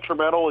really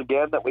detrimental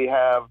again that we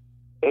have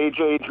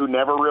AJ, who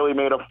never really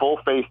made a full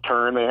face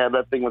turn. They had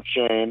that thing with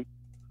Shane.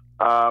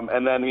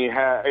 And then he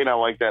had,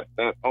 that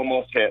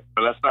almost hit,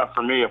 but that's not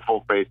for me a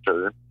full face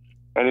turn.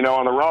 And,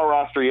 on the Raw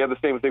roster, you had the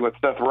same thing with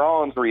Seth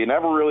Rollins, where you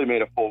never really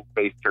made a full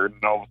face turn,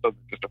 and all of a sudden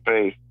just a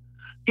face.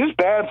 Just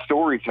bad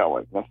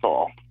storytelling, that's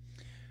all.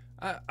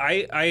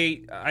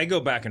 I go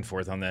back and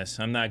forth on this.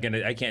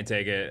 I can't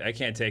take it. I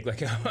can't take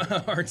like a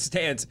hard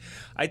stance.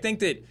 I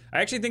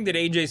actually think that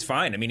AJ's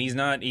fine. I mean, he's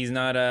not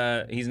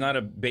a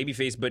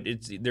babyface, but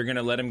they're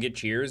gonna let him get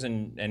cheers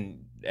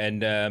and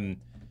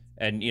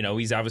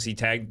he's obviously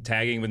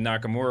tagging with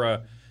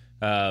Nakamura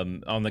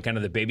on the kind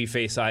of the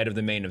babyface side of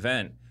the main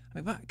event.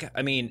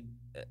 I mean,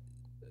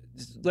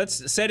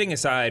 let's setting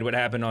aside what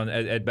happened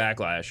at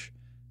Backlash.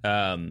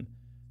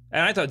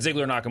 And I thought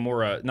Ziggler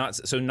Nakamura,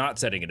 not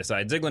setting it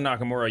aside, Ziggler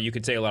Nakamura, you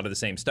could say a lot of the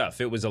same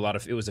stuff. It was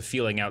a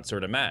feeling out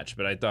sort of match,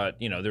 but I thought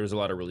there was a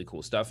lot of really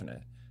cool stuff in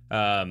it.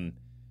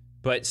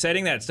 But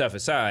setting that stuff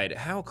aside,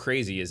 how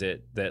crazy is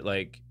it that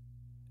like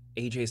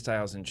AJ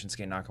Styles and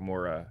Shinsuke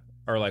Nakamura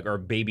are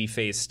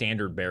babyface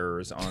standard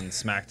bearers on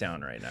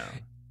SmackDown right now?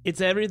 It's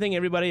everything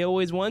everybody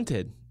always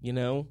wanted.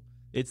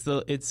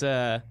 It's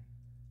a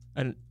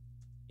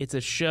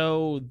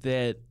show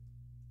that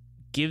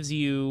gives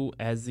you,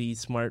 as the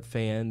smart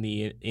fan,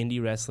 the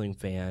indie wrestling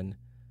fan,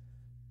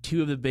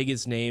 two of the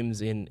biggest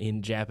names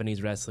in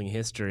Japanese wrestling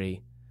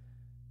history.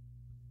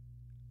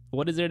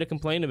 What is there to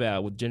complain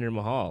about with Jinder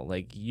Mahal?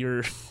 Like,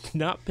 you're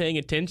not paying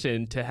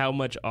attention to how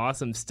much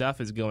awesome stuff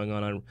is going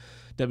on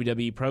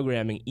WWE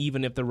programming,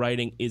 even if the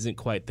writing isn't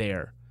quite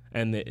there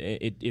and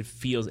it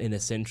feels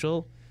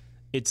inessential.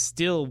 It's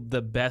still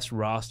the best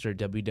roster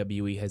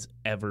WWE has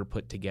ever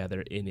put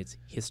together in its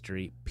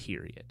history,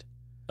 period.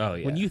 Oh,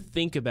 yeah. When you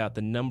think about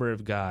the number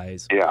of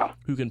guys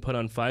who can put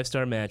on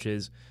 5-star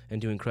matches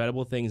and do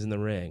incredible things in the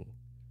ring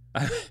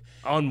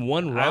on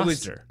one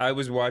roster. I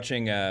was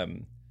watching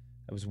the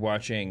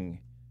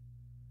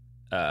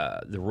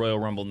Royal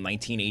Rumble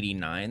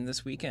 1989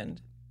 this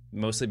weekend,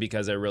 mostly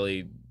because I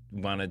really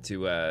wanted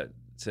to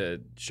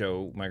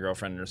show my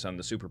girlfriend and her son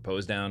the Super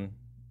Pose Down.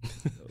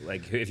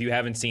 Like, if you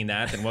haven't seen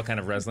that, then what kind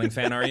of wrestling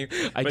fan are you?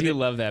 I do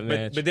love that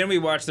match. But then we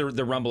watched the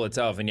Rumble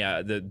itself, and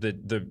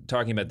the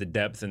talking about the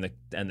depth and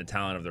the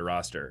talent of the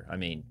roster. I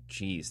mean,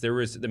 geez, there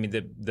were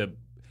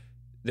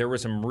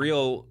some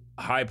real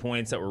high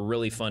points that were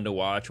really fun to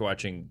watch.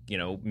 Watching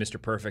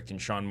Mr. Perfect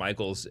and Shawn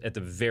Michaels at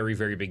the very,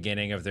 very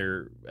beginning of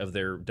their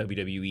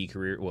WWE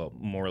career. Well,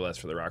 more or less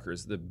for the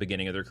Rockers, the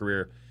beginning of their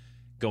career,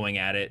 going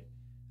at it.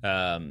 There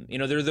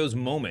are those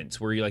moments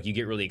where you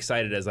get really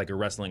excited as like a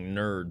wrestling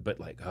nerd, but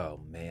like,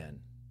 oh man,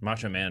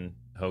 Macho Man,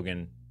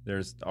 Hogan,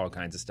 there's all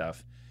kinds of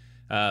stuff.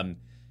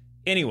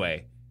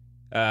 Anyway,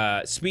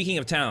 Speaking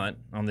of talent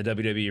on the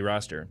WWE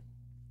roster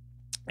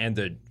and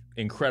the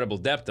incredible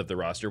depth of the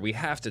roster, we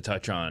have to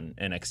touch on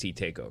NXT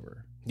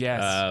TakeOver.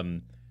 Yes.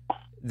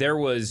 There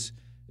was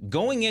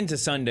going into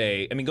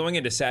Saturday,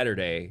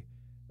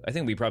 I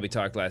think we probably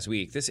talked last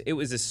week. It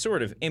was a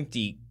sort of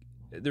empty.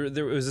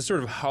 There was a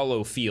sort of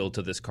hollow feel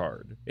to this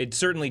card. It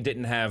certainly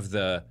didn't have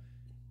the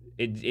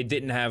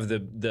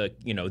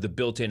the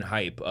built-in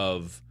hype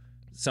of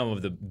some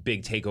of the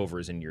big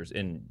takeovers in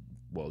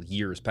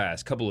years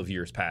past, couple of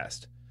years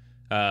past.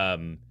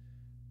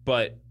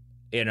 But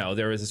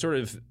there was a sort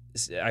of,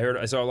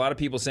 I saw a lot of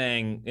people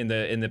saying in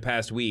the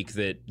past week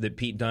that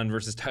Pete Dunne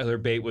versus Tyler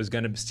Bate was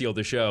going to steal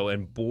the show,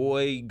 and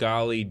boy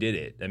golly did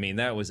it. I mean,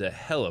 that was a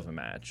hell of a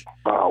match.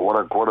 Oh,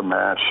 what a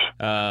match.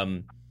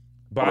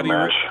 Bobby,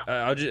 match.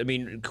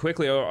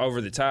 Quickly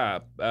over the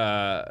top,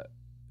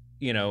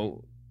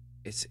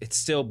 it's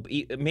still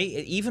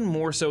even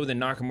more so than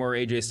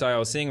Nakamura, AJ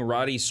Styles. Seeing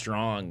Roddy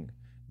Strong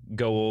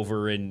go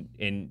over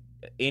in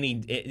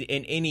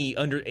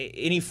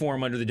any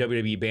form under the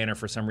WWE banner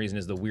for some reason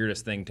is the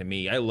weirdest thing to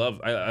me. I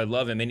love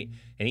him, and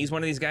he's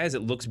one of these guys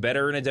that looks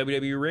better in a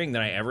WWE ring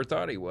than I ever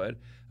thought he would.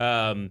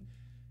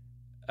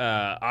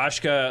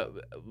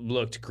 Asuka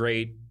looked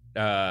great.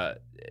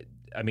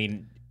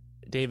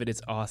 David,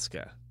 it's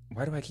Asuka.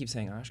 Why do I keep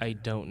saying Asuka? I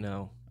don't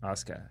know.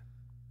 Asuka.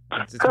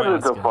 Because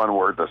it's a fun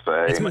word to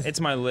say. It's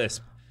my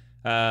lisp.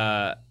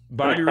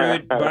 Bobby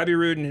Roode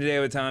and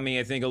Hideo Itami,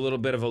 I think a little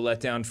bit of a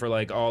letdown for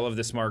like all of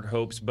the smart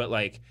hopes, but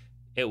like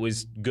it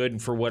was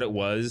good for what it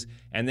was.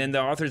 And then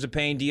the Authors of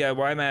Pain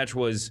DIY match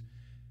was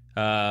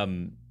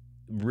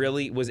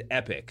was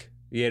epic.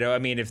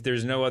 If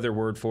there's no other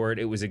word for it,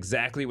 it was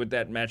exactly what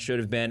that match should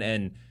have been.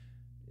 And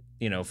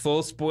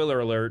full spoiler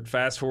alert,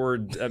 fast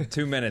forward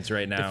 2 minutes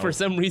right now. If for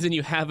some reason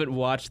you haven't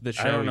watched the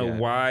show, I don't know yet.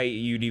 why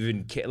you'd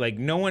even like.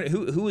 No one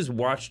who hasn't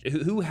watched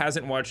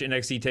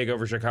NXT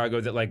TakeOver Chicago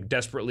that like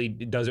desperately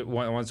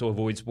wants to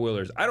avoid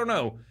spoilers. I don't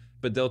know,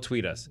 but they'll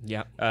tweet us.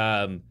 Yeah.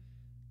 Man,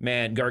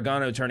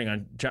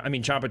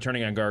 Ciampa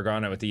turning on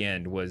Gargano at the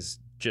end was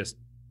just,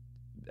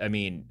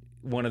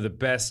 one of the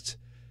best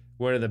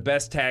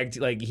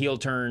tag heel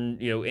turn,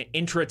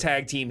 intra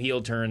tag team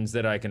heel turns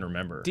that I can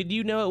remember. Did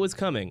you know it was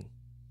coming?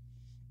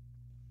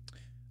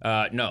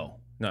 No.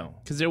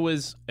 Because there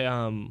was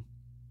an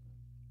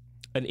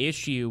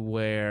issue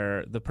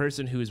where the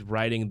person who's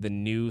writing the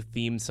new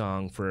theme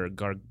song for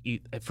I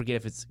forget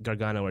if it's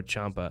Gargano or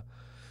Ciampa,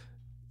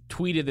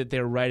 tweeted that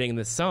they're writing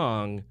the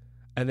song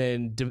and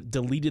then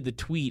deleted the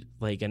tweet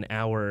like an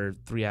hour,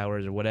 3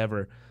 hours or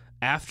whatever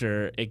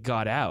after it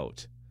got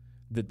out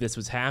that this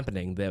was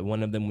happening, that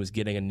one of them was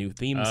getting a new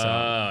theme song.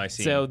 Oh, I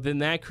see. So then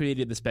that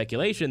created the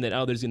speculation that,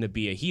 there's going to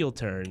be a heel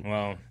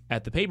turn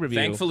at the pay-per-view.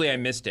 Thankfully, I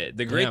missed it.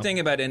 The great thing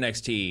about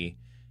NXT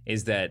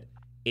is that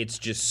it's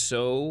just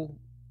so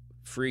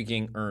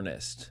freaking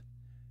earnest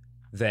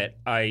that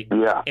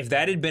if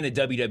that had been a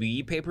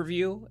WWE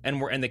pay-per-view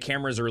and the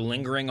cameras are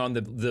lingering on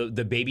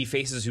the baby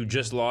faces who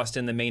just lost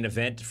in the main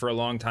event for a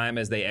long time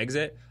as they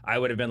exit, I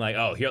would have been like,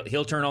 oh,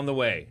 he'll turn on the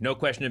way, no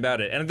question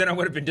about it. And then I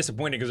would have been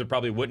disappointed because it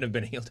probably wouldn't have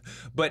been healed.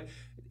 But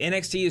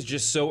NXT is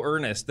just so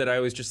earnest that I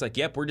was just like,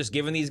 yep, we're just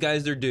giving these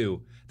guys their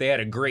due. They had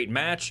a great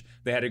match.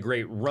 They had a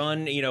great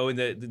run,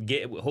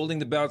 in holding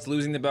the belts,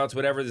 losing the belts,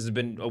 whatever. This has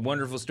been a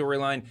wonderful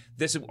storyline.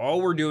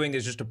 All we're doing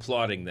is just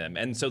applauding them.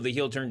 And so the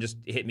heel turn just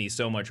hit me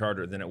so much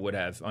harder than it would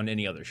have on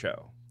any other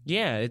show.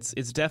 Yeah, it's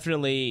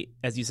definitely,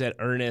 as you said,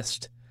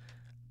 earnest.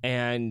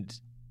 And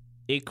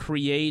it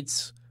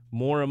creates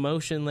more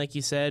emotion, like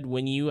you said,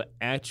 when you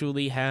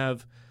actually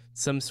have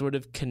some sort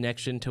of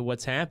connection to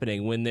what's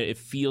happening, when it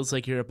feels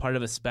like you're a part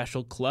of a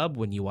special club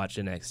when you watch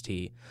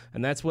NXT.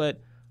 And that's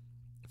what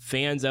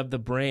fans of the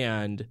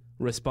brand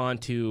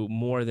respond to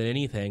more than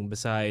anything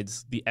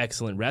besides the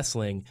excellent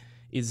wrestling,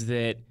 is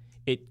that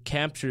it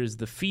captures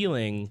the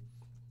feeling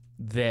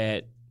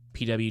that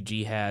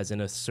PWG has in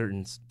a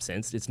certain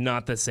sense. It's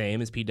not the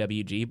same as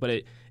PWG,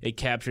 but it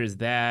captures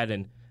that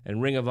and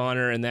Ring of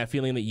Honor and that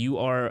feeling that you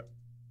are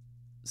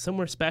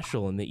somewhere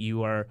special and that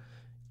you are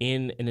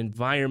in an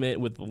environment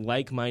with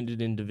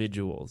like-minded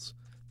individuals,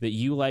 that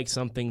you like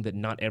something that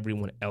not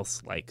everyone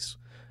else likes.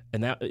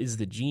 And that is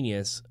the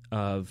genius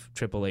of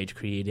Triple H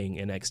creating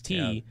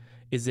NXT,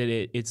 is that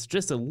it's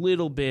just a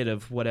little bit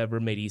of whatever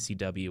made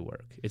ECW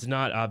work. It's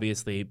not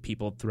obviously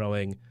people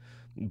throwing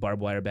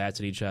barbed wire bats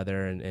at each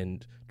other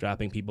and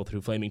dropping people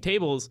through flaming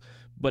tables,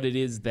 but it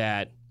is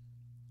that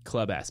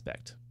club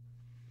aspect.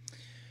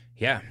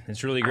 Yeah,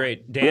 it's really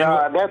great. Dan,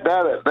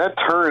 that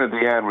turn at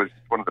the end was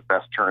one of the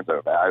best turns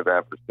I've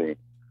ever seen.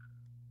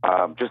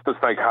 Just the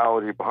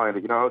psychology behind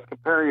it. I was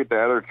comparing it to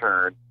other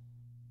turns.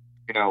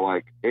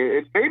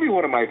 It's maybe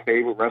one of my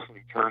favorite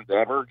wrestling turns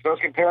ever. So I was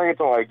comparing it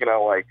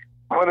to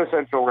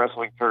quintessential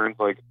wrestling turns,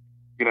 throwing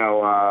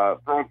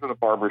through the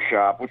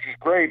barbershop, which is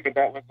great, but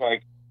that was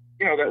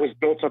that was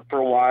built up for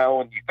a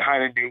while, and you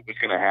kind of knew it was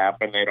going to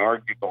happen. They'd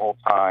argued the whole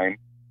time.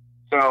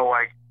 So,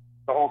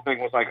 the whole thing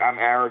was I'm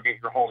arrogant,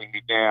 you're holding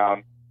me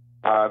down.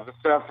 The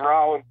Seth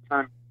Rollins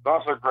turn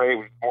was also great,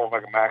 which was more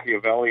like a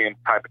Machiavellian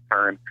type of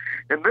turn.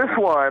 And this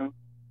one,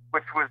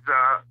 which was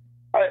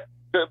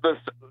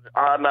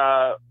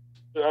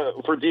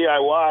for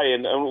DIY,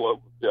 and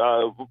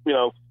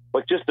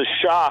like just the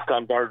shock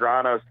on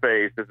Gargano's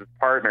face as his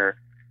partner,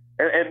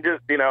 and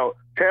just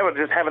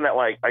just having that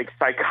like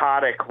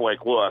psychotic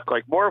look,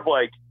 like more of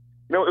like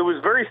it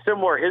was very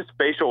similar. His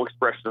facial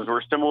expressions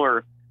were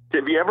similar.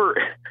 Have you ever?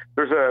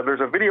 There's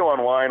a video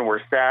online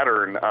where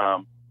Saturn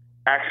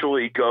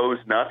actually goes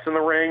nuts in the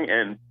ring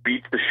and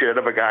beats the shit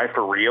of a guy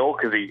for real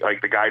because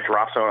the guy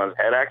drops on his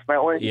head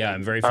accidentally. Yeah,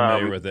 I'm very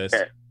familiar with this.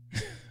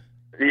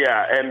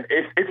 Yeah, and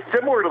it's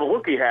similar to the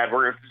look he had,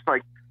 where it's just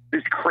like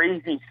this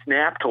crazy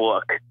snapped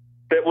look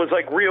that was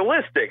like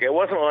realistic. It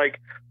wasn't like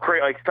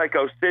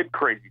Psycho Sid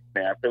crazy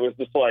snapped. It was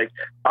just like,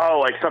 oh,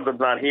 like something's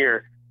not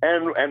here.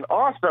 And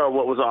also,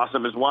 what was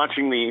awesome is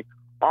watching the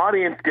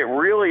audience get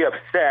really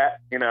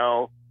upset,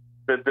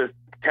 that this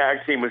tag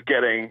team was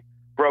getting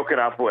broken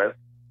up with.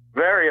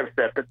 Very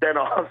upset. But then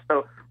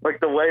also, like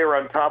the layer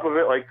on top of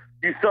it, like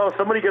you saw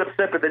somebody get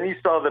upset, but then you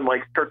saw them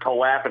like start to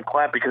laugh and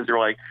clap because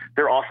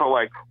they're also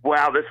like,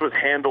 wow, this was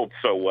handled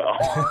so well.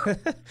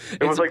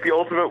 It was like the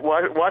ultimate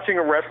watching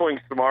a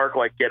wrestling smark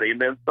getting, and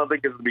then something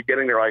is at the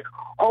beginning, they're like,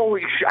 holy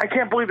shit, I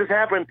can't believe this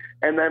happened.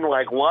 And then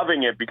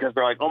loving it because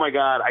they're like, oh my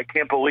God, I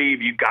can't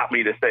believe you got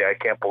me to say I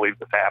can't believe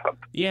this happened.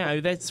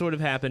 Yeah, that sort of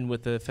happened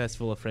with the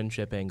Festival of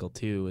Friendship angle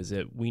too, is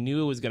that we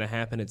knew it was going to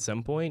happen at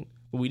some point,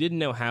 but we didn't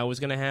know how it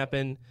was going to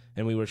happen,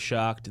 and we were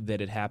shocked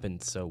that it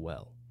happened so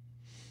well.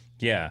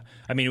 Yeah.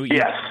 I mean,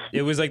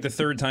 it was like the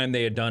third time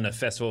they had done a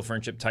Festival of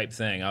Friendship type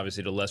thing,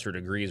 obviously to lesser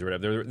degrees or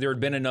whatever. There had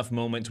been enough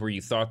moments where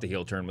you thought the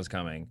heel turn was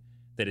coming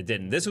that it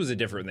didn't. This was a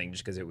different thing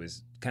just because it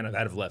was kind of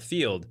out of left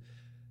field.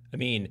 I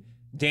mean,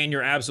 Dan,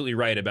 you're absolutely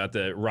right about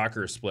the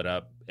rocker split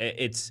up.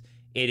 It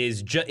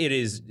is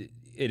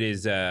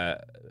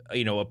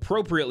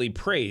appropriately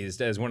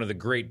praised as one of the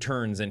great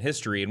turns in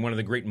history and one of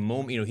the great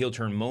heel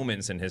turn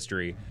moments in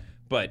history.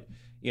 But,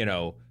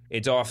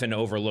 it's often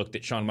overlooked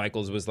that Shawn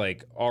Michaels was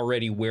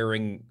already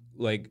wearing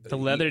a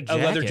leather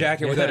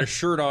jacket without a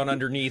shirt on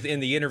underneath in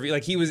the interview.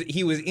 Like he was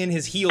in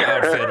his heel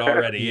outfit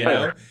already, you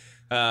know.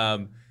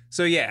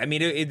 So yeah, I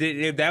mean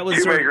that was.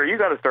 Shoemaker, you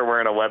got to start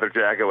wearing a leather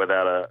jacket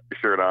without a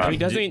shirt on. I mean,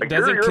 doesn't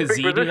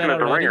Kazee do that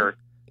already?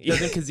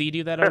 Doesn't Kazee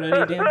do that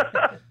already, Dan?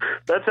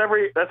 That's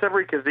every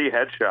Kazee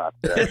headshot.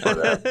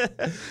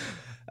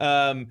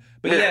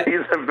 But yeah,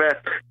 he's the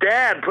best.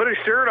 Dad, put a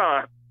shirt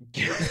on.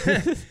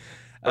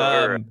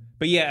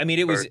 But yeah, I mean,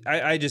 it was.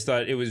 I just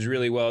thought it was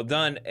really well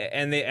done,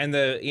 and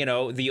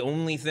the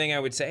only thing I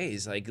would say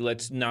is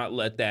let's not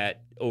let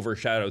that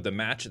overshadow the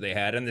match that they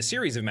had and the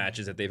series of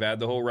matches that they've had,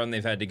 the whole run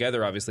they've had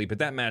together, obviously. But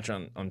that match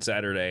on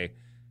Saturday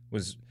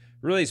was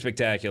really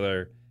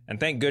spectacular,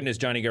 and thank goodness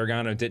Johnny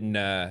Gargano didn't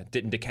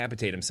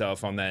decapitate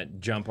himself on that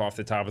jump off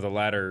the top of the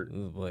ladder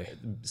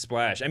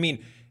splash. I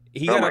mean,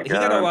 he got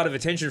a lot of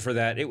attention for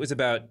that. It was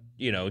about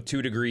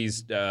 2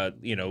 degrees,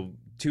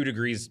 2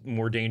 degrees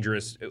more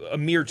dangerous, a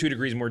mere 2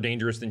 degrees more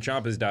dangerous than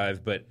Ciampa's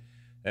dive, but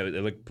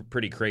it looked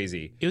pretty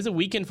crazy. It was a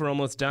weekend for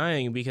almost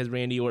dying because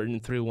Randy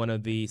Orton threw one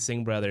of the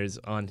Singh brothers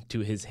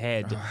onto his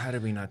head. Oh, how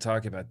did we not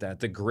talk about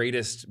that? The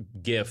greatest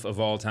gif of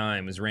all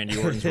time is Randy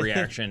Orton's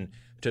reaction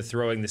to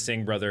throwing the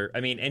Singh brother. I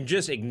mean, and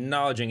just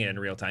acknowledging it in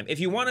real time. If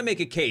you want to make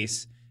a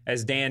case,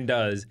 as Dan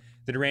does,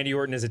 that Randy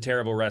Orton is a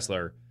terrible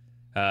wrestler,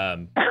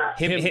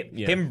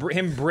 him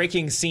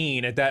breaking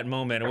scene at that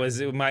moment is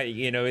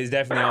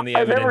definitely on the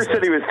evidence. I never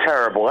said he was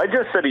terrible. I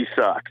just said he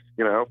sucks.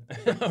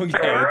 Okay,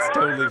 it's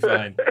totally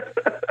fine.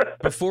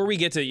 Before we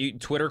get to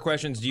Twitter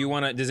questions,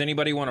 does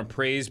anybody want to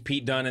praise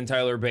Pete Dunne and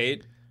Tyler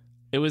Bate?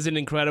 It was an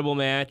incredible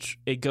match.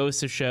 It goes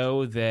to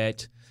show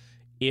that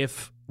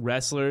if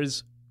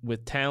wrestlers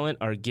with talent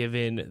are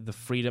given the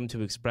freedom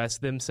to express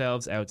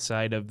themselves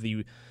outside of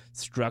the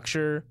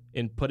structure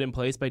and put in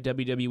place by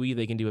WWE,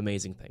 they can do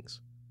amazing things.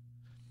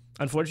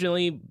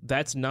 Unfortunately,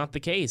 that's not the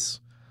case.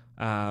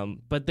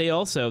 But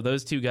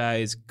those two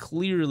guys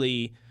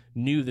clearly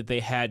knew that they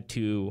had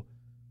to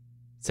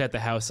set the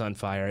house on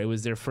fire. It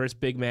was their first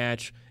big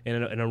match in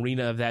an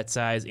arena of that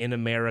size in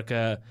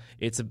America.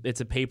 It's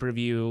a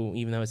pay-per-view,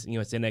 even though it's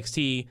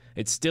NXT.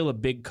 It's still a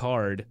big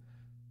card.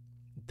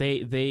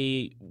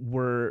 They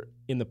were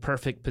in the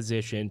perfect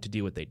position to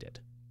do what they did,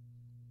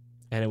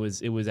 and it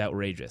was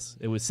outrageous.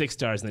 It was 6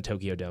 stars in the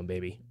Tokyo Dome,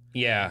 baby.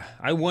 Yeah,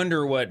 I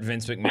wonder what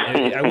Vince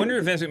McMahon. I wonder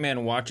if Vince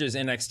McMahon watches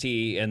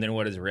NXT and then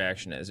what his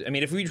reaction is. I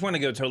mean, if we just want to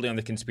go totally on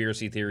the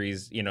conspiracy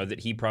theories, that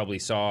he probably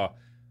saw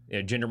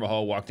Jinder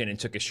Mahal walked in and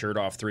took his shirt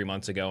off 3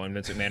 months ago, and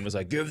Vince McMahon was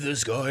like, "Give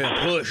this guy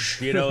a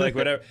push,"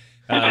 whatever.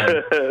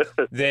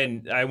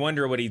 Then I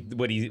wonder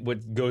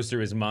what goes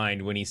through his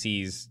mind when he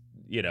sees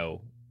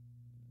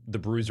the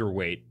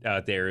bruiserweight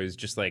out there is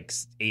just 8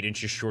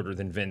 inches shorter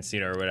than Vince,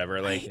 or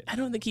whatever. I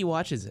don't think he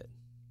watches it.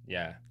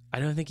 Yeah. I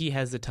don't think he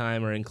has the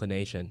time or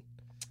inclination.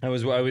 I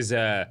was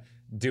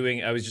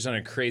just on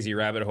a crazy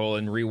rabbit hole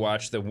and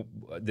rewatched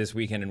this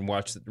weekend and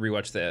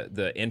rewatched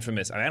the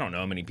infamous. I don't know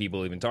how many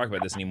people even talk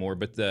about this anymore,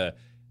 but there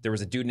was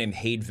a dude named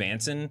Hade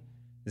Vanson.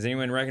 Does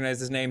anyone recognize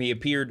his name? He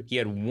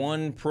had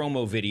one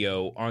promo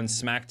video on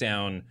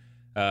SmackDown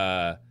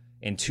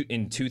in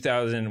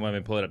 2000. Let me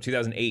pull it up.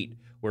 2008.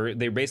 Where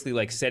they're basically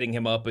like setting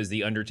him up as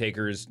the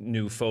Undertaker's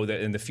new foe,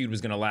 and the feud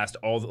was going to last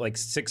all like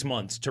 6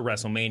 months to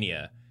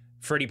WrestleMania.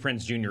 Freddie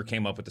Prinze Jr.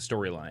 came up with the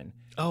storyline.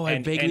 Oh,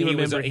 I vaguely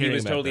remember he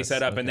was about totally this.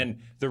 set up. Okay. And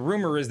then the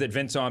rumor is that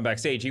Vince saw him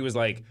backstage. He was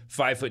like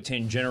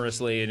 5'10"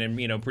 generously and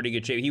in pretty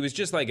good shape. He was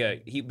just like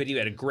but he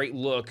had a great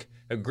look,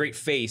 a great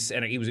face,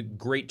 and he was a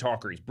great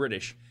talker. He's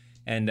British.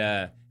 And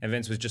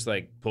Vince was just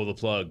like, pull the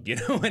plug,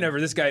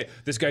 whenever this guy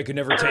could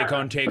never take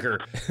on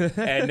Taker.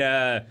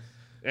 And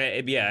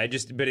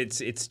but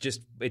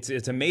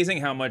it's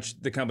amazing how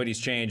much the company's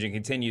changed and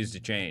continues to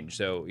change.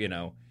 So,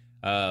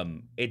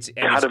 God,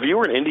 if you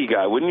were an indie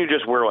guy, wouldn't you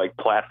just wear like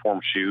platform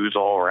shoes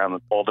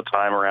all the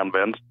time around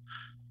Vince?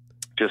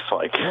 Just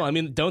like, well, I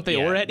mean, don't they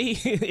already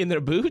in their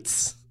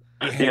boots?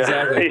 Yeah,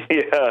 exactly.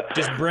 Yeah.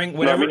 Just bring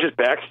whatever. just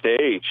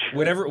backstage.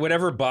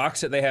 Whatever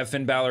box that they have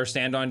Finn Balor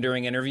stand on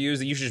during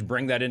interviews, you should just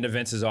bring that into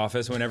Vince's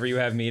office whenever you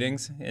have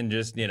meetings, and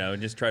just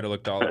try to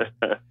look taller.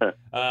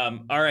 All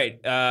right,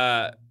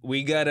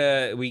 we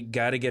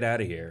gotta get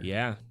out of here.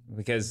 Yeah,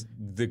 because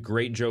the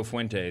great Joe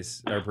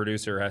Fuentes, our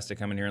producer, has to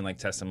come in here and like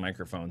test some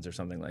microphones or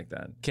something like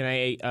that. Can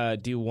I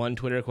do one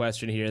Twitter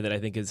question here that I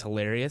think is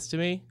hilarious to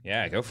me?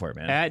 Yeah, go for it,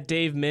 man. At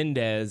Dave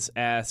Mendez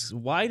asks,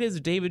 why does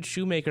David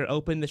Shoemaker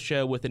open the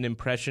show with an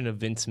impression of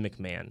Vince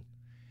McMahon?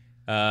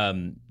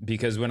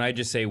 Because when I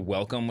just say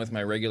welcome with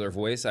my regular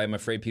voice, I'm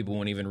afraid people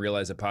won't even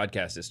realize a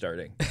podcast is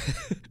starting.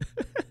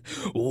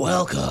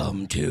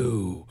 Welcome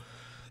to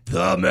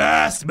the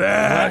Masked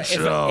Man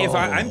Show.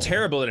 I'm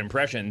terrible at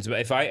impressions, but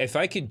if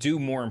I could do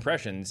more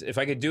impressions, if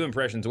I could do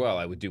impressions well,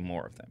 I would do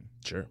more of them.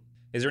 Sure.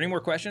 Is there any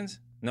more questions?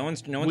 No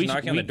one's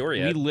knocking on the door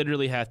yet. We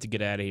literally have to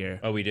get out of here.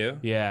 Oh, we do?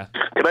 Yeah.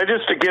 Can I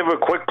just give a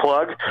quick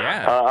plug?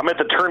 Yeah. I'm at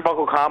the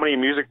Turnbuckle Comedy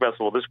and Music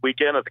Festival this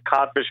weekend at the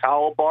Codfish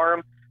Howl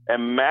Barn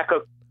in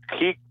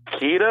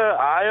Makakita,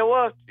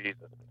 Iowa. Jesus.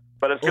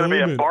 But it's going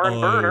to be a barn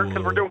burner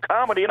because we're doing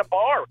comedy in a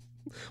bar.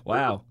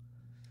 Wow.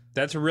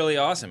 That's really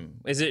awesome.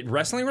 Is it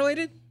wrestling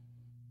related?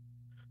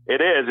 It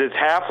is. It's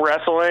half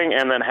wrestling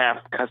and then half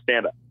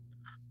stand-up.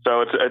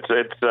 So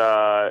it's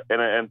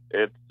going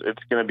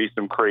to be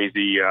some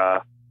crazy,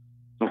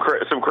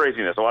 some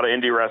craziness. A lot of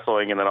indie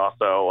wrestling, and then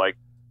also like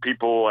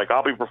people like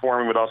I'll be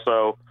performing, but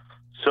also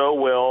so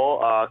will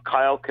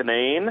Kyle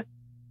Kinane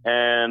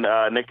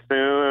and Nick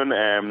Thune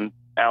and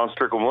Alan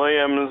Strickland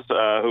Williams,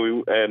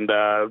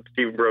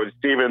 Stephen Brody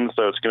Stevens.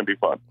 So it's going to be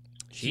fun.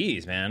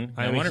 Jeez, man.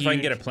 I wonder if I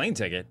can get a plane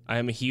ticket. I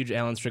am a huge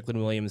Alan Strickland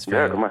Williams fan.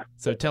 Yeah, come on.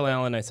 So tell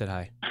Alan I said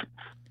hi.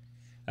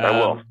 I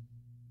will.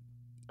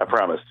 I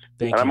promise.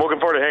 Thank and you. I'm looking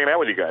forward to hanging out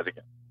with you guys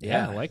again.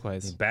 Yeah,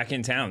 likewise. Back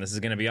in town. This is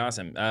going to be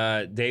awesome.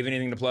 Dave,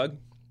 anything to plug?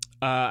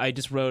 I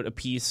just wrote a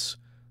piece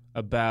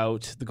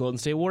about the Golden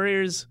State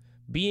Warriors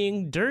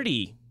being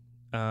dirty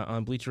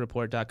on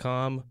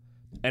BleacherReport.com.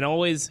 And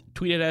always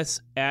tweet at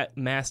us at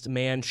Masked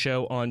Man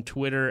Show on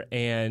Twitter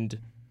and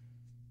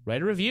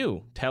write a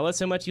review. Tell us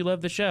how much you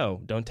love the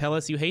show. Don't tell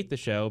us you hate the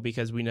show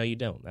because we know you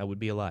don't. That would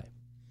be a lie.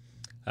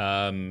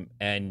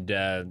 And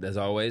as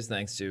always,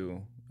 thanks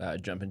to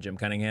Jumpin' Jim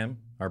Cunningham,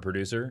 our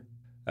producer.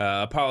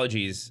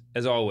 Apologies,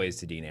 as always,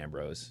 to Dean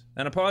Ambrose.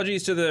 And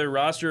apologies to the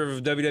roster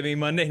of WWE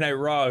Monday Night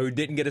Raw who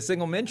didn't get a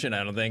single mention,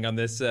 I don't think, on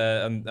this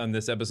on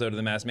this episode of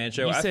the Masked Man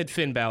Show. You said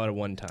Finn Balor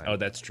one time. Oh,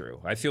 that's true.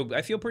 I feel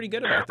pretty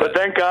good about that. But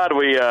thank God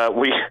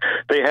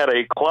they had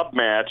a club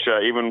match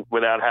even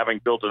without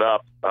having built it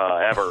up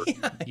ever.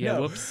 Yeah,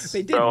 whoops.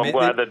 They did. So I'm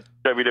glad that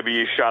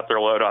WWE shot their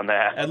load on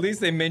that. At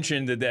least they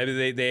mentioned that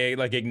they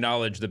like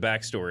acknowledged the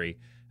backstory.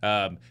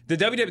 The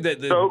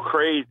WWE, so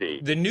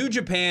crazy. The New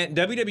Japan,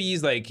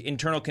 WWE's like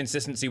internal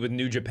consistency with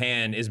New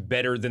Japan is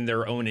better than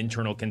their own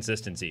internal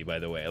consistency. By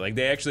the way, like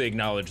they actually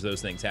acknowledge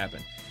those things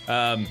happen.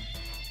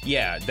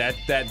 Yeah,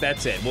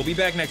 that's it. We'll be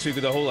back next week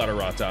with a whole lot of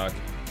Raw talk.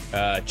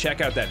 Check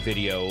out that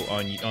video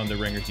on the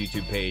Ringer's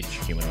YouTube page,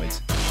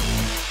 Humanoids.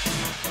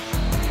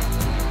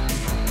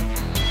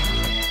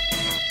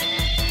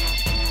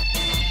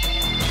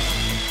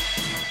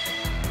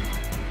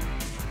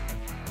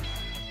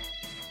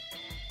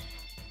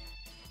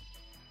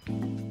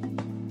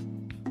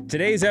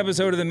 Today's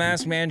episode of The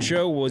Masked Man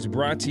Show was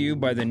brought to you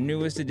by the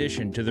newest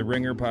addition to the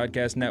Ringer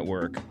Podcast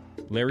Network,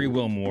 Larry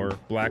Wilmore,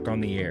 Black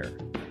on the Air.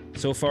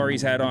 So far,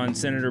 he's had on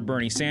Senator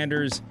Bernie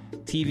Sanders,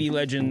 TV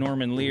legend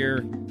Norman Lear,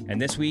 and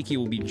this week he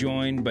will be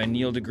joined by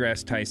Neil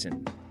deGrasse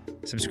Tyson.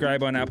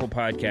 Subscribe on Apple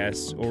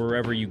Podcasts or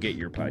wherever you get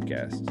your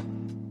podcasts.